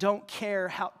don't care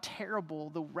how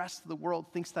terrible the rest of the world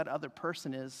thinks that other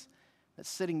person is that's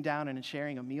sitting down and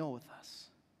sharing a meal with us?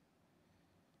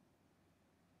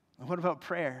 And what about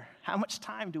prayer? How much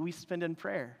time do we spend in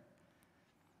prayer?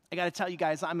 I got to tell you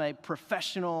guys, I'm a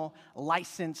professional,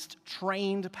 licensed,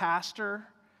 trained pastor,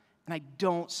 and I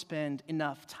don't spend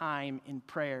enough time in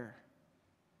prayer.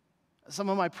 Some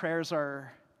of my prayers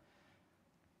are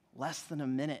less than a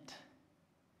minute.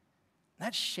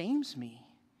 That shames me,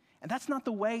 and that's not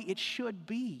the way it should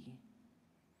be.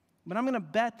 But I'm going to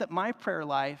bet that my prayer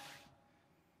life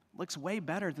looks way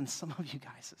better than some of you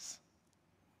guys's,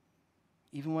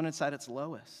 even when it's at its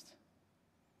lowest.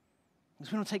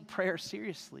 Because we don't take prayer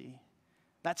seriously.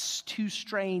 That's too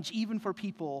strange, even for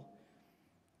people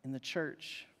in the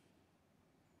church.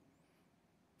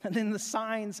 And then the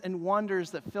signs and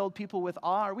wonders that filled people with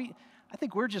awe, I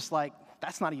think we're just like,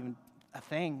 that's not even a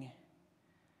thing.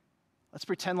 Let's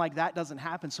pretend like that doesn't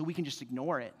happen so we can just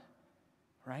ignore it,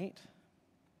 right?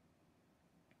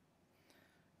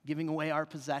 Giving away our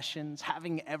possessions,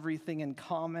 having everything in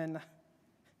common.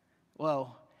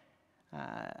 Whoa.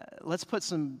 Let's put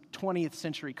some 20th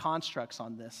century constructs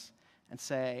on this and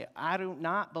say, I do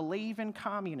not believe in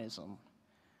communism,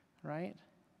 right?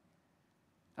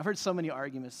 I've heard so many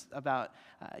arguments about,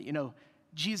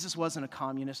 Jesus wasn't a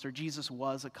communist, or Jesus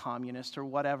was a communist, or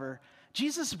whatever.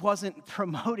 Jesus wasn't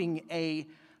promoting a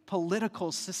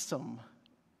political system.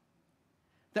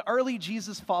 The early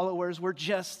Jesus followers were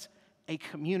just a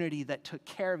community that took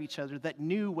care of each other, that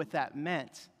knew what that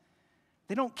meant.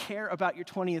 They don't care about your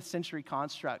 20th century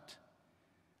construct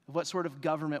of what sort of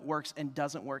government works and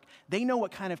doesn't work. They know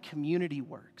what kind of community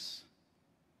works.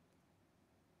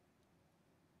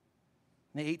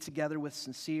 They ate together with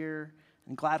sincere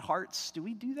and glad hearts. Do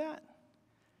we do that?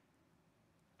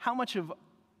 How much of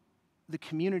the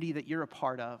community that you're a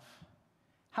part of,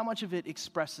 how much of it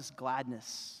expresses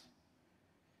gladness?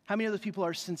 How many of those people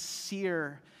are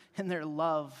sincere in their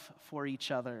love for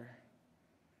each other?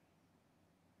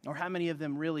 Or how many of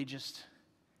them really just,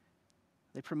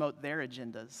 they promote their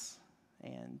agendas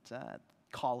and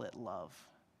call it love?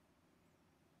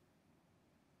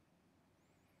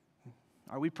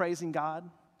 Are we praising God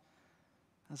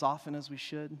as often as we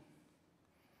should?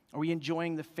 Are we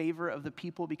enjoying the favor of the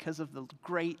people because of the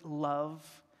great love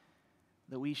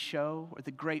that we show, or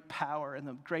the great power and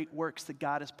the great works that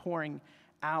God is pouring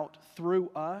out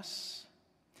through us?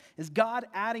 Is God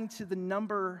adding to the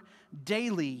number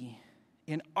daily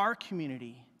in our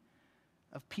community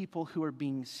of people who are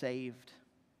being saved?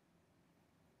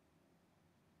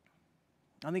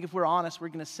 I think if we're honest, we're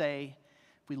going to say,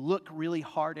 if we look really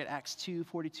hard at Acts 2,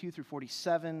 42 through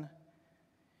 47,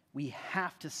 we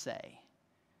have to say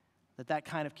that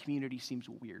kind of community seems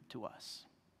weird to us.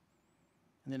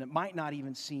 And then it might not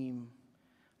even seem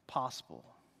possible.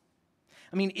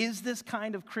 I mean, is this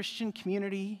kind of Christian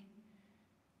community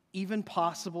even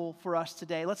possible for us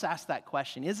today? Let's ask that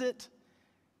question. Is it?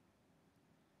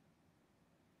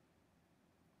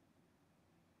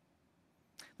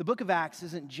 The book of Acts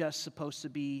isn't just supposed to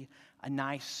be a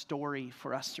nice story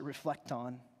for us to reflect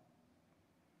on.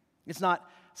 It's not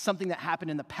something that happened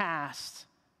in the past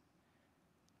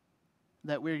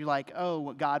that we're like,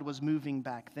 oh, God was moving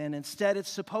back then. Instead, it's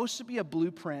supposed to be a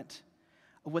blueprint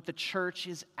of what the church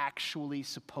is actually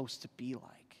supposed to be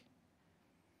like.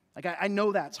 Like, I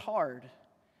know that's hard.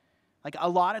 Like, a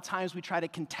lot of times we try to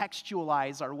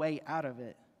contextualize our way out of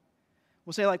it.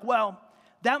 We'll say, like, well,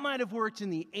 that might have worked in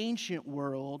the ancient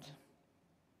world,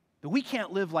 but we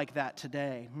can't live like that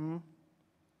today.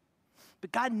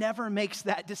 But God never makes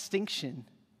that distinction.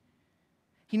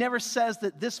 He never says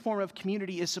that this form of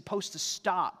community is supposed to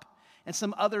stop and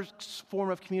some other form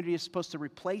of community is supposed to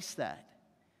replace that.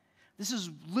 This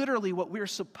is literally what we're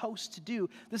supposed to do.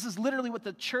 This is literally what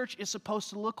the church is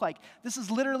supposed to look like. This is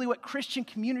literally what Christian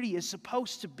community is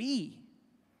supposed to be.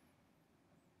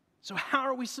 So how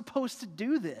are we supposed to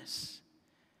do this?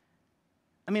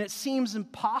 I mean, it seems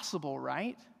impossible,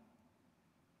 right?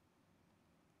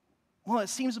 Well, it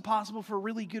seems impossible for a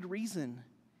really good reason.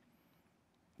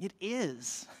 It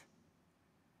is.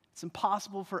 It's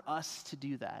impossible for us to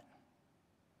do that.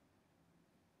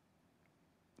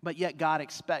 But yet God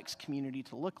expects community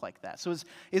to look like that. So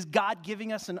is God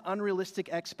giving us an unrealistic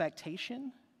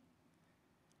expectation?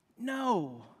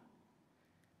 No.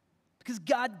 Because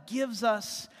God gives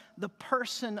us the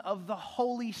person of the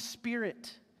Holy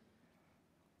Spirit.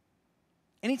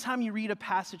 Anytime you read a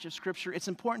passage of Scripture, it's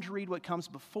important to read what comes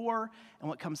before and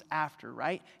what comes after,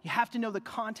 right? You have to know the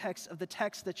context of the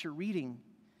text that you're reading.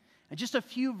 And just a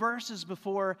few verses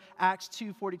before Acts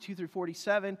 2:42 through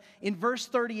 47, in verse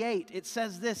 38, it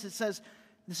says this. It says,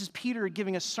 this is Peter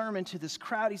giving a sermon to this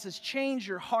crowd. He says, change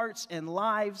your hearts and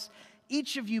lives.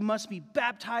 Each of you must be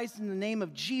baptized in the name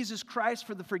of Jesus Christ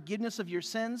for the forgiveness of your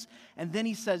sins. And then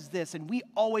he says this, and we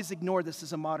always ignore this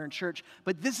as a modern church,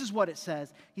 but this is what it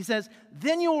says. He says,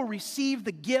 then you will receive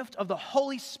the gift of the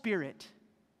Holy Spirit.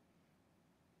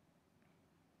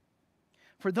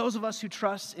 For those of us who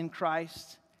trust in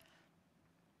Christ,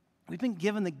 we've been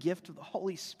given the gift of the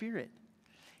Holy Spirit.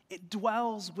 It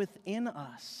dwells within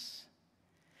us.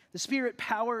 The Spirit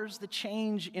powers the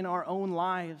change in our own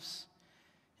lives,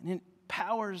 and it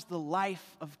powers the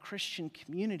life of Christian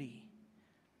community.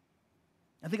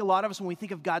 I think a lot of us, when we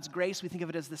think of God's grace, we think of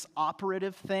it as this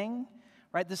operative thing,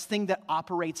 right? This thing that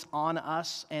operates on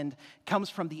us and comes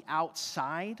from the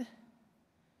outside.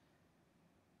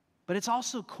 But it's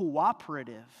also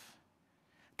cooperative.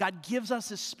 God gives us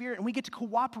His Spirit, and we get to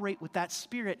cooperate with that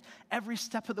Spirit every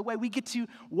step of the way. We get to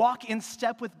walk in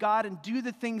step with God and do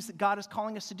the things that God is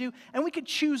calling us to do. And we could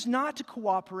choose not to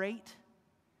cooperate.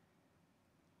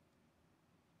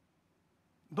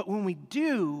 But when we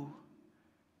do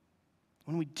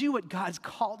what God's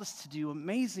called us to do,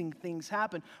 amazing things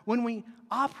happen. When we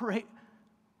operate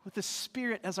with the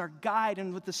Spirit as our guide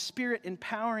and with the Spirit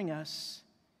empowering us,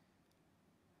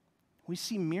 we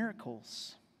see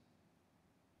miracles.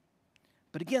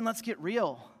 But again, let's get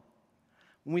real.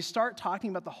 When we start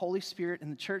talking about the Holy Spirit in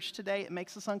the church today, it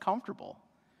makes us uncomfortable,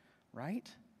 right?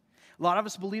 A lot of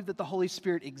us believe that the Holy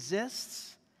Spirit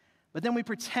exists, but then we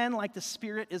pretend like the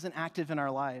Spirit isn't active in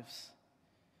our lives,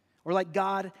 or like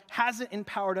God hasn't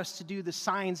empowered us to do the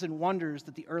signs and wonders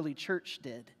that the early church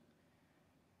did.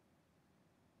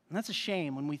 And that's a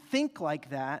shame. When we think like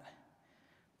that,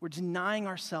 we're denying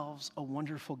ourselves a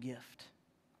wonderful gift.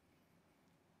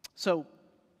 So,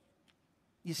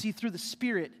 you see, through the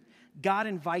Spirit, God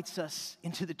invites us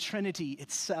into the Trinity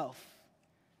itself.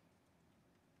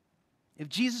 If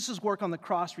Jesus' work on the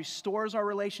cross restores our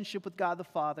relationship with God the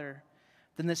Father,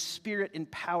 then the Spirit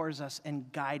empowers us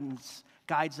and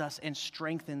guides us and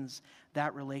strengthens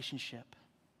that relationship.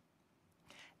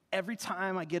 Every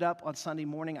time I get up on Sunday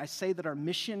morning, I say that our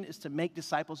mission is to make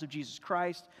disciples of Jesus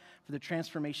Christ for the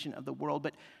transformation of the world.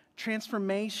 But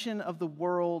transformation of the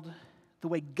world, the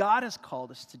way God has called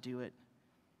us to do it,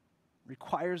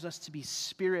 requires us to be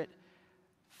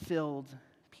Spirit-filled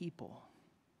people.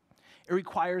 It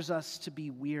requires us to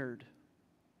be weird.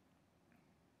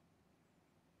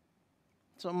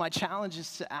 So my challenge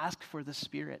is to ask for the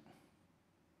Spirit.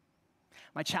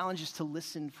 My challenge is to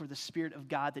listen for the Spirit of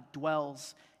God that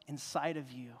dwells inside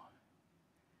of you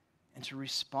and to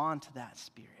respond to that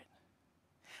Spirit.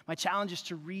 My challenge is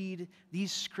to read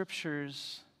these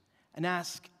scriptures and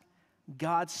ask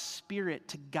God's Spirit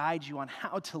to guide you on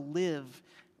how to live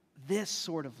this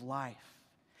sort of life,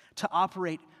 to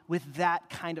operate with that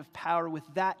kind of power, with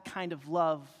that kind of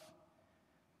love,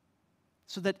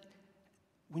 so that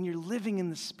when you're living in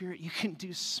the Spirit, you can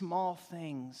do small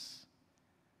things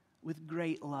with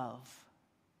great love,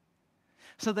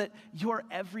 so that your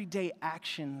everyday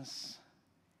actions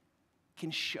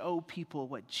can show people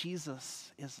what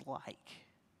Jesus is like,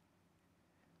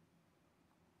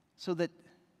 so that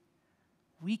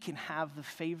we can have the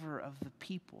favor of the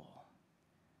people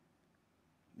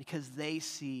because they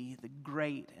see the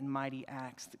great and mighty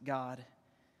acts that God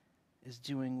is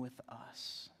doing with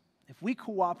us. If we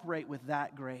cooperate with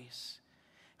that grace,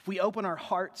 if we open our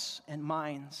hearts and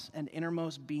minds and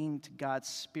innermost being to God's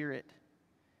Spirit,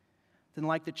 then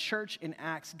like the church in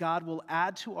Acts, God will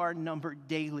add to our number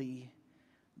daily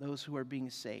those who are being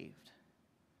saved.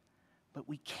 But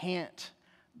we can't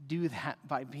do that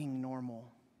by being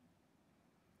normal.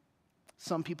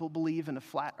 Some people believe in a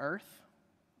flat earth.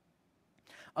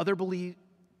 Others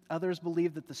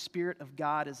believe that the Spirit of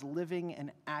God is living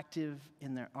and active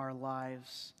in our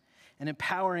lives and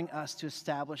empowering us to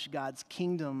establish God's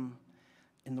kingdom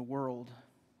in the world.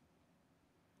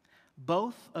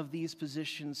 Both of these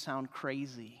positions sound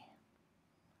crazy,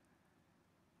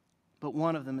 but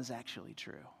one of them is actually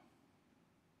true.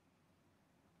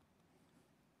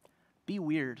 Be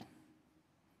weird. In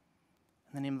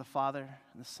the name of the Father,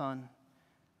 and the Son, and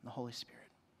the Holy Spirit.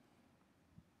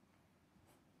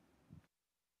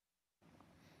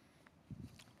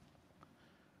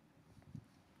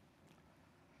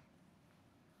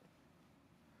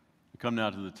 We come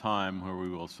now to the time where we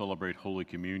will celebrate Holy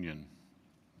Communion.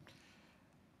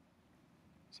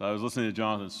 So I was listening to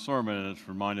Jonathan's sermon, and it's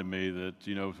reminded me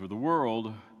that, for the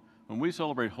world, when we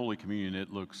celebrate Holy Communion,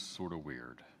 it looks sort of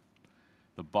weird.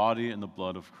 The body and the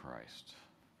blood of Christ.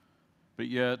 But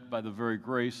yet, by the very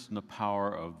grace and the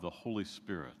power of the Holy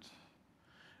Spirit,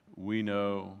 we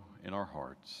know in our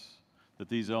hearts that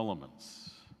these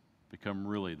elements become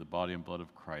really the body and blood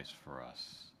of Christ for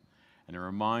us. And they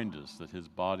remind us that his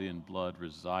body and blood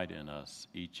reside in us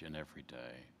each and every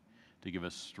day to give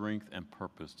us strength and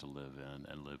purpose to live in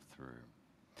and live through.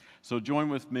 So join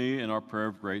with me in our prayer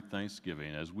of great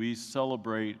thanksgiving as we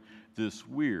celebrate this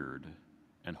weird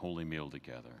and holy meal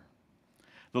together.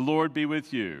 The Lord be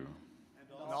with you.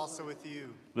 And also with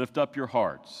you. Lift up your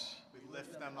hearts. We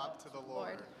lift them up to the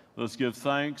Lord. Let's give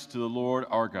thanks to the Lord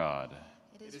our God.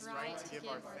 It is right to give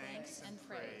our thanks and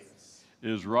praise. It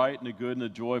is right and a good and a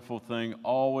joyful thing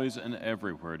always and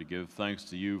everywhere to give thanks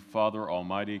to you, Father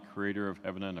Almighty, creator of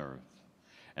heaven and earth.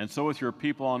 And so with your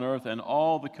people on earth and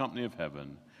all the company of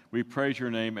heaven, we praise your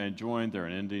name and join their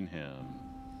unending hymn.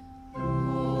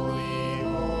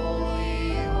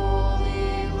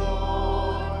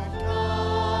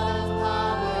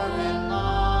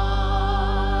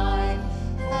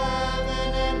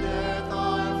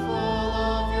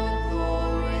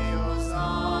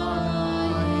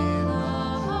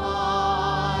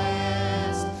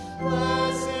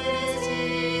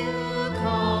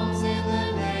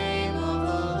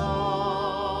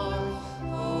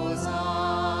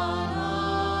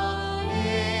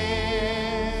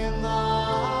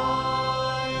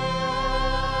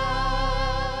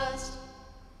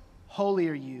 Holy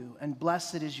are you, and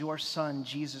blessed is your Son,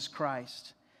 Jesus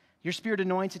Christ. Your Spirit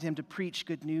anointed him to preach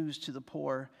good news to the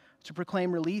poor, to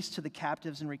proclaim release to the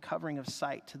captives and recovering of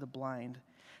sight to the blind,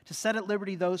 to set at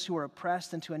liberty those who are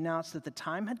oppressed, and to announce that the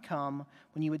time had come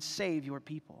when you would save your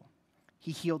people.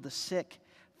 He healed the sick,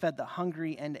 fed the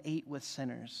hungry, and ate with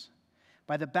sinners.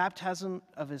 By the baptism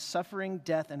of his suffering,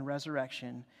 death, and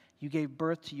resurrection, you gave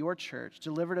birth to your church,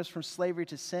 delivered us from slavery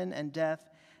to sin and death,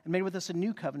 and made with us a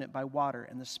new covenant by water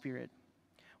and the Spirit.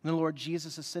 When the Lord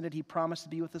Jesus ascended, he promised to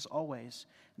be with us always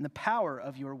in the power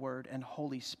of your word and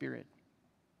Holy Spirit.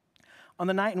 On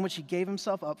the night in which he gave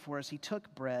himself up for us, he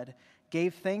took bread,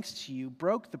 gave thanks to you,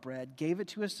 broke the bread, gave it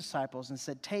to his disciples, and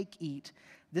said, "Take, eat.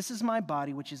 This is my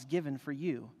body, which is given for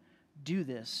you. Do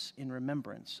this in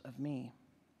remembrance of me."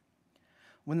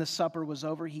 When the supper was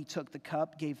over, he took the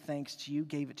cup, gave thanks to you,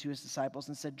 gave it to his disciples,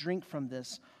 and said, "Drink from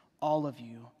this, all of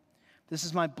you. This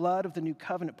is my blood of the new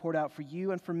covenant poured out for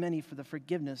you and for many for the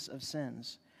forgiveness of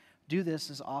sins. Do this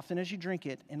as often as you drink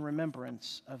it in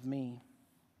remembrance of me."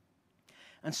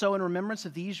 And so in remembrance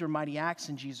of these your mighty acts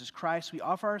in Jesus Christ, we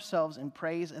offer ourselves in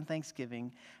praise and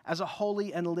thanksgiving as a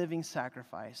holy and living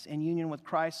sacrifice in union with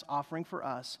Christ's offering for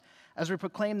us as we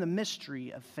proclaim the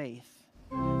mystery of faith.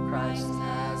 Christ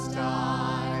has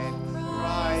died,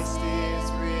 Christ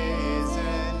is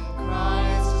risen,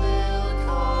 Christ will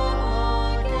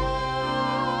come again.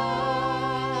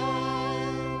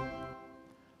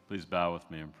 Please bow with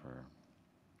me in prayer.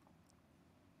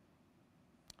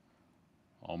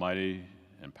 Almighty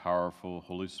and powerful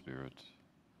Holy Spirit,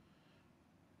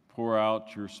 pour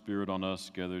out your Spirit on us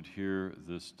gathered here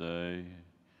this day,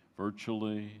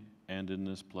 virtually and in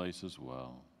this place as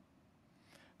well.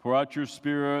 Pour out your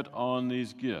Spirit on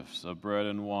these gifts of bread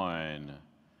and wine,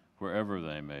 wherever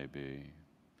they may be,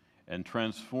 and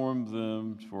transform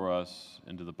them for us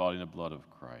into the body and blood of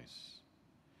Christ,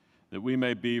 that we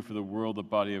may be for the world the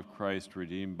body of Christ,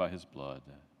 redeemed by his blood.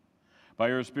 By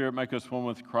your Spirit, make us one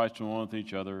with Christ and one with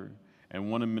each other,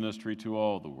 and one in ministry to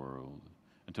all the world,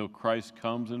 until Christ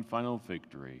comes in final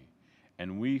victory,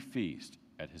 and we feast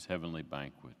at his heavenly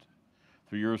banquet.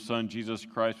 Through your Son, Jesus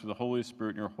Christ, with the Holy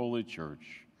Spirit in your holy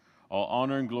church, all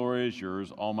honor and glory is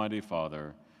yours, Almighty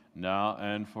Father, now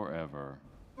and forever.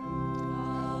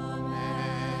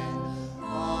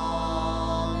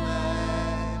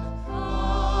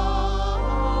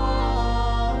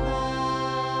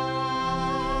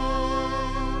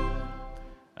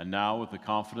 And now, with the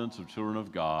confidence of children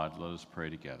of God, let us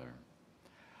pray together.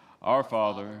 Our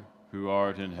Father, who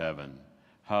art in heaven,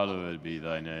 hallowed be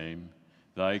thy name.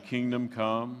 Thy kingdom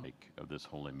come. Make of this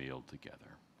holy meal together.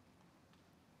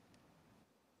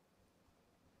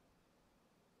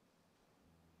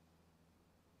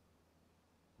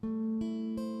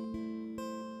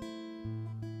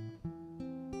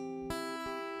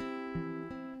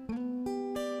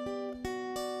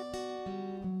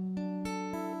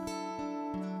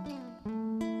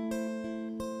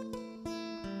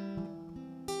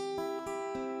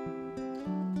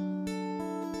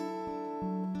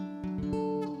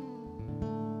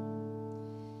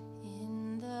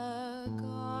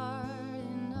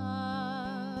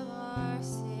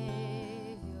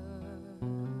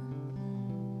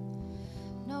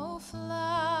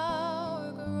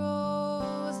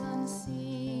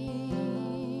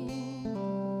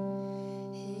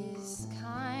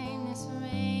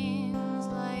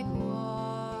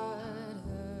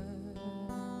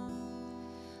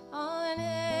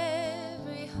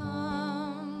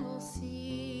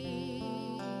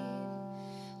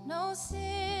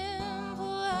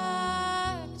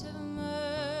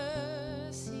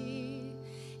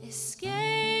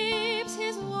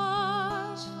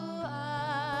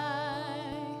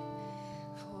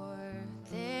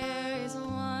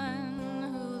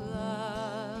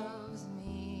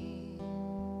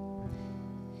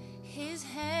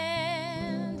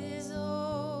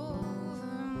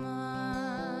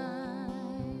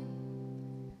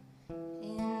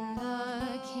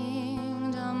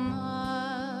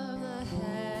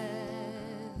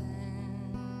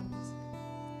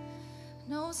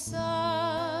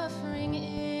 Suffering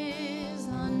is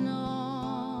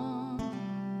unknown.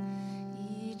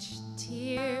 Each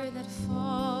tear that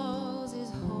falls is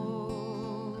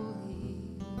holy.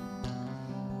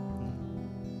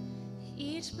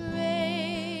 Each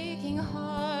breaking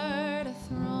heart a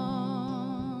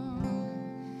throne.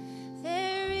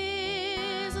 There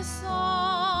is a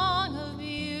song of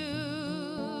beauty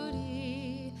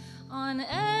on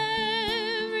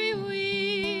every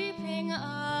weeping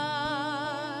eye.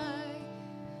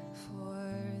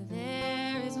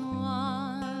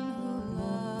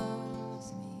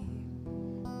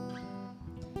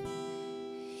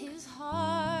 His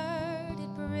heart,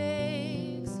 it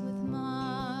breaks with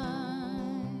mine.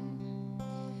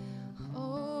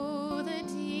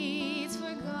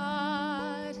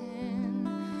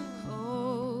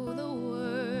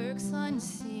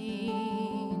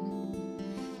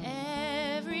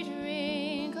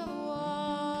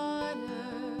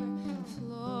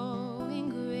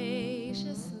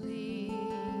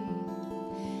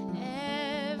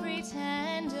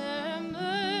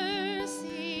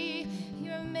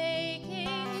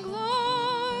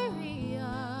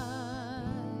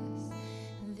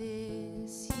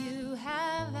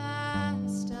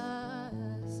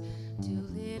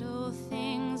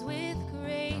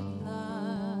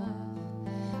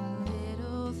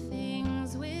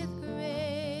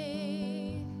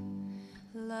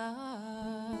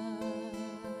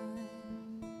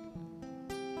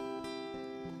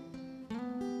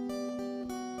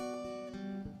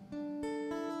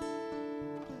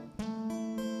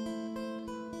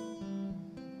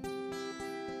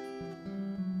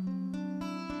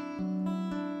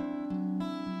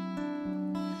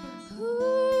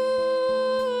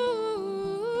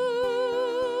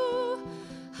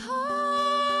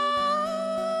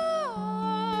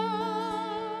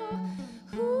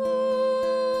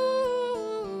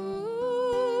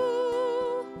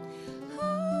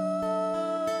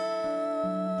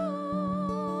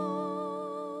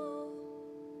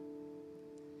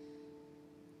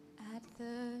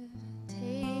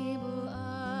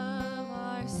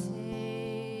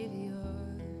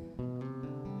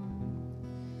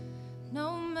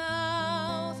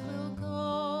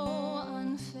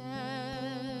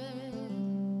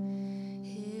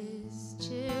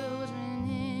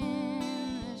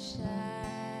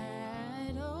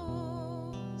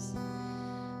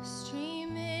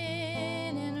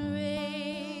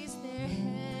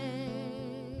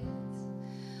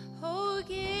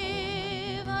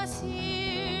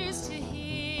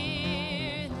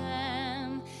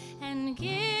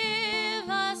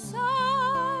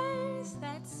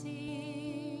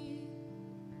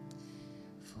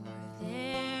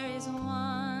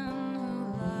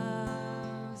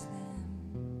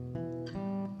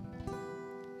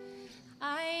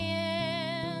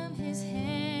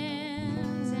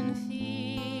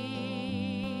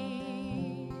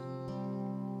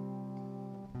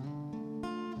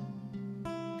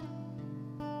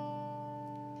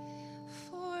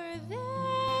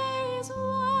 there is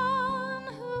one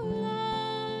who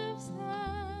loves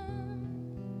them.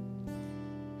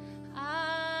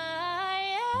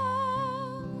 I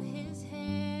am his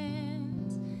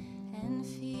hands and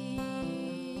feet.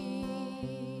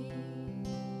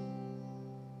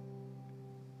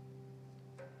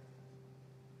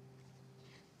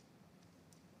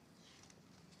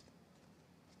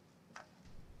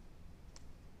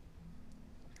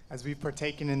 As we've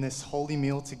partaken in this holy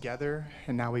meal together,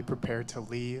 and now we prepare to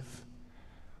leave,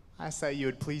 I ask that you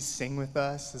would please sing with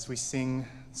us as we sing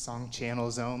song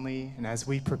Channels Only, and as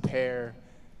we prepare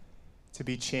to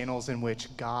be channels in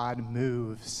which God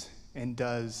moves and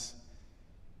does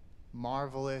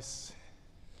marvelous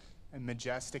and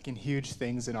majestic and huge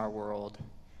things in our world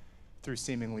through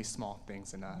seemingly small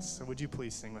things in us. So would you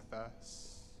please sing with us?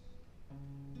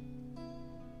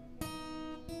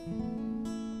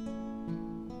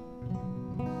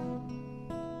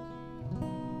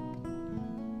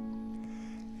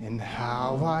 And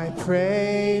how I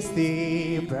praise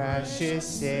thee, precious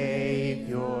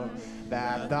Savior,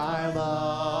 that thy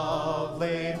love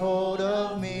laid hold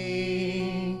of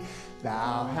me.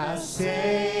 Thou hast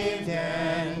saved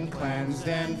and cleansed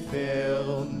and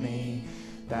filled me,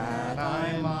 that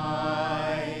I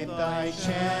might thy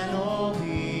channel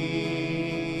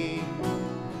be.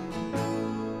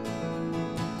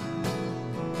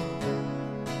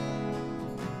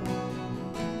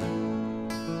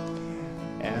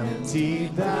 Empty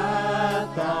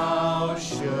that thou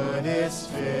shouldest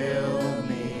fill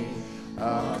me,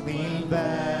 a clean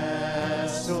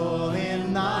vessel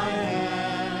in thy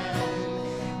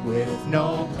hand, with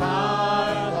no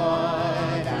power,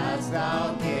 Lord, as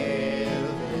thou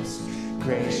givest,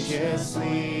 graciously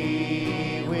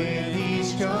with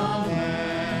each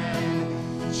command.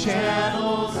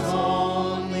 Channels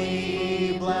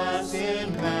only, blessed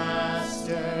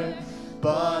Master,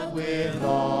 but with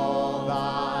all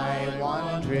thy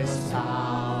wondrous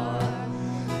power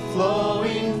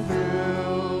flowing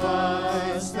through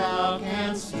us, thou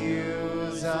canst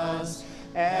use us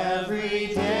every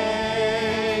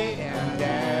day and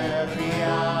every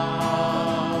hour.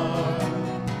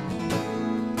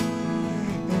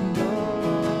 And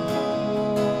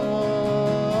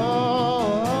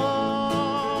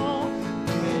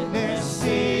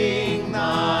witnessing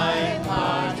thy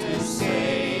power to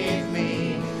save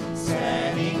me,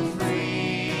 setting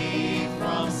free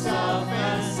from self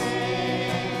and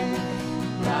sin,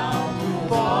 thou who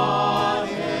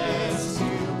boughtest to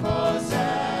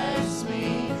possess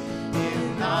me,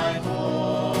 in thy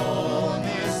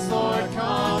fullness, Lord,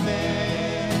 come in.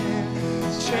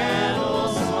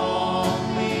 Channels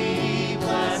only,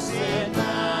 blessed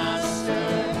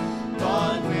Master,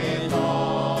 but with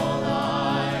all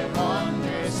thy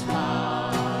wondrous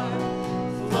power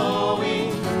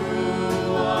flowing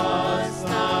through us,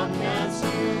 thou canst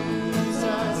use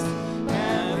us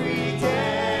every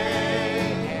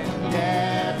day and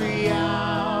every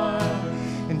hour.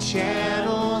 And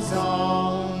channels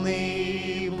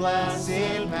only,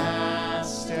 blessed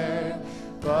Master,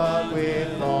 but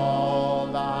with all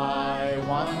thy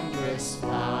wondrous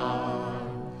power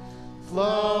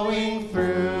flowing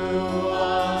through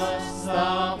us,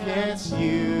 thou canst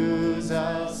use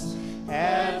us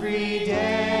every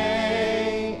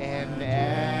day and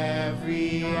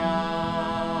every hour.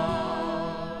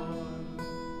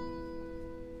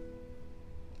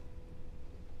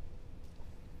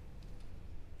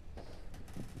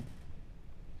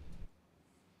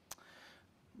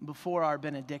 Before our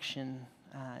benediction,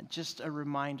 just a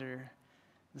reminder,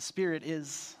 the Spirit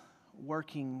is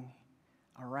working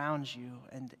around you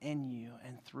and in you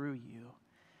and through you.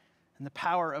 And the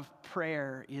power of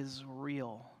prayer is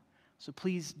real. So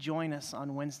please join us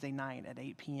on Wednesday night at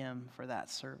 8 p.m. for that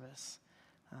service.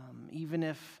 Even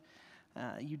if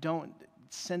you don't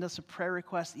send us a prayer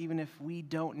request, even if we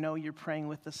don't know you're praying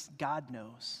with us, God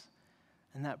knows.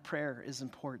 And that prayer is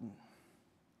important.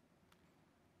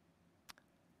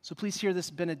 So please hear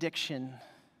this benediction.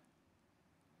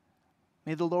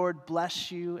 May the Lord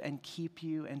bless you and keep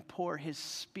you and pour his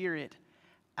Spirit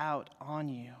out on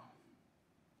you,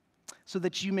 so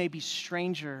that you may be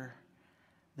stranger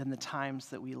than the times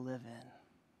that we live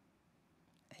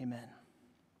in.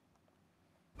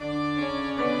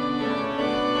 Amen.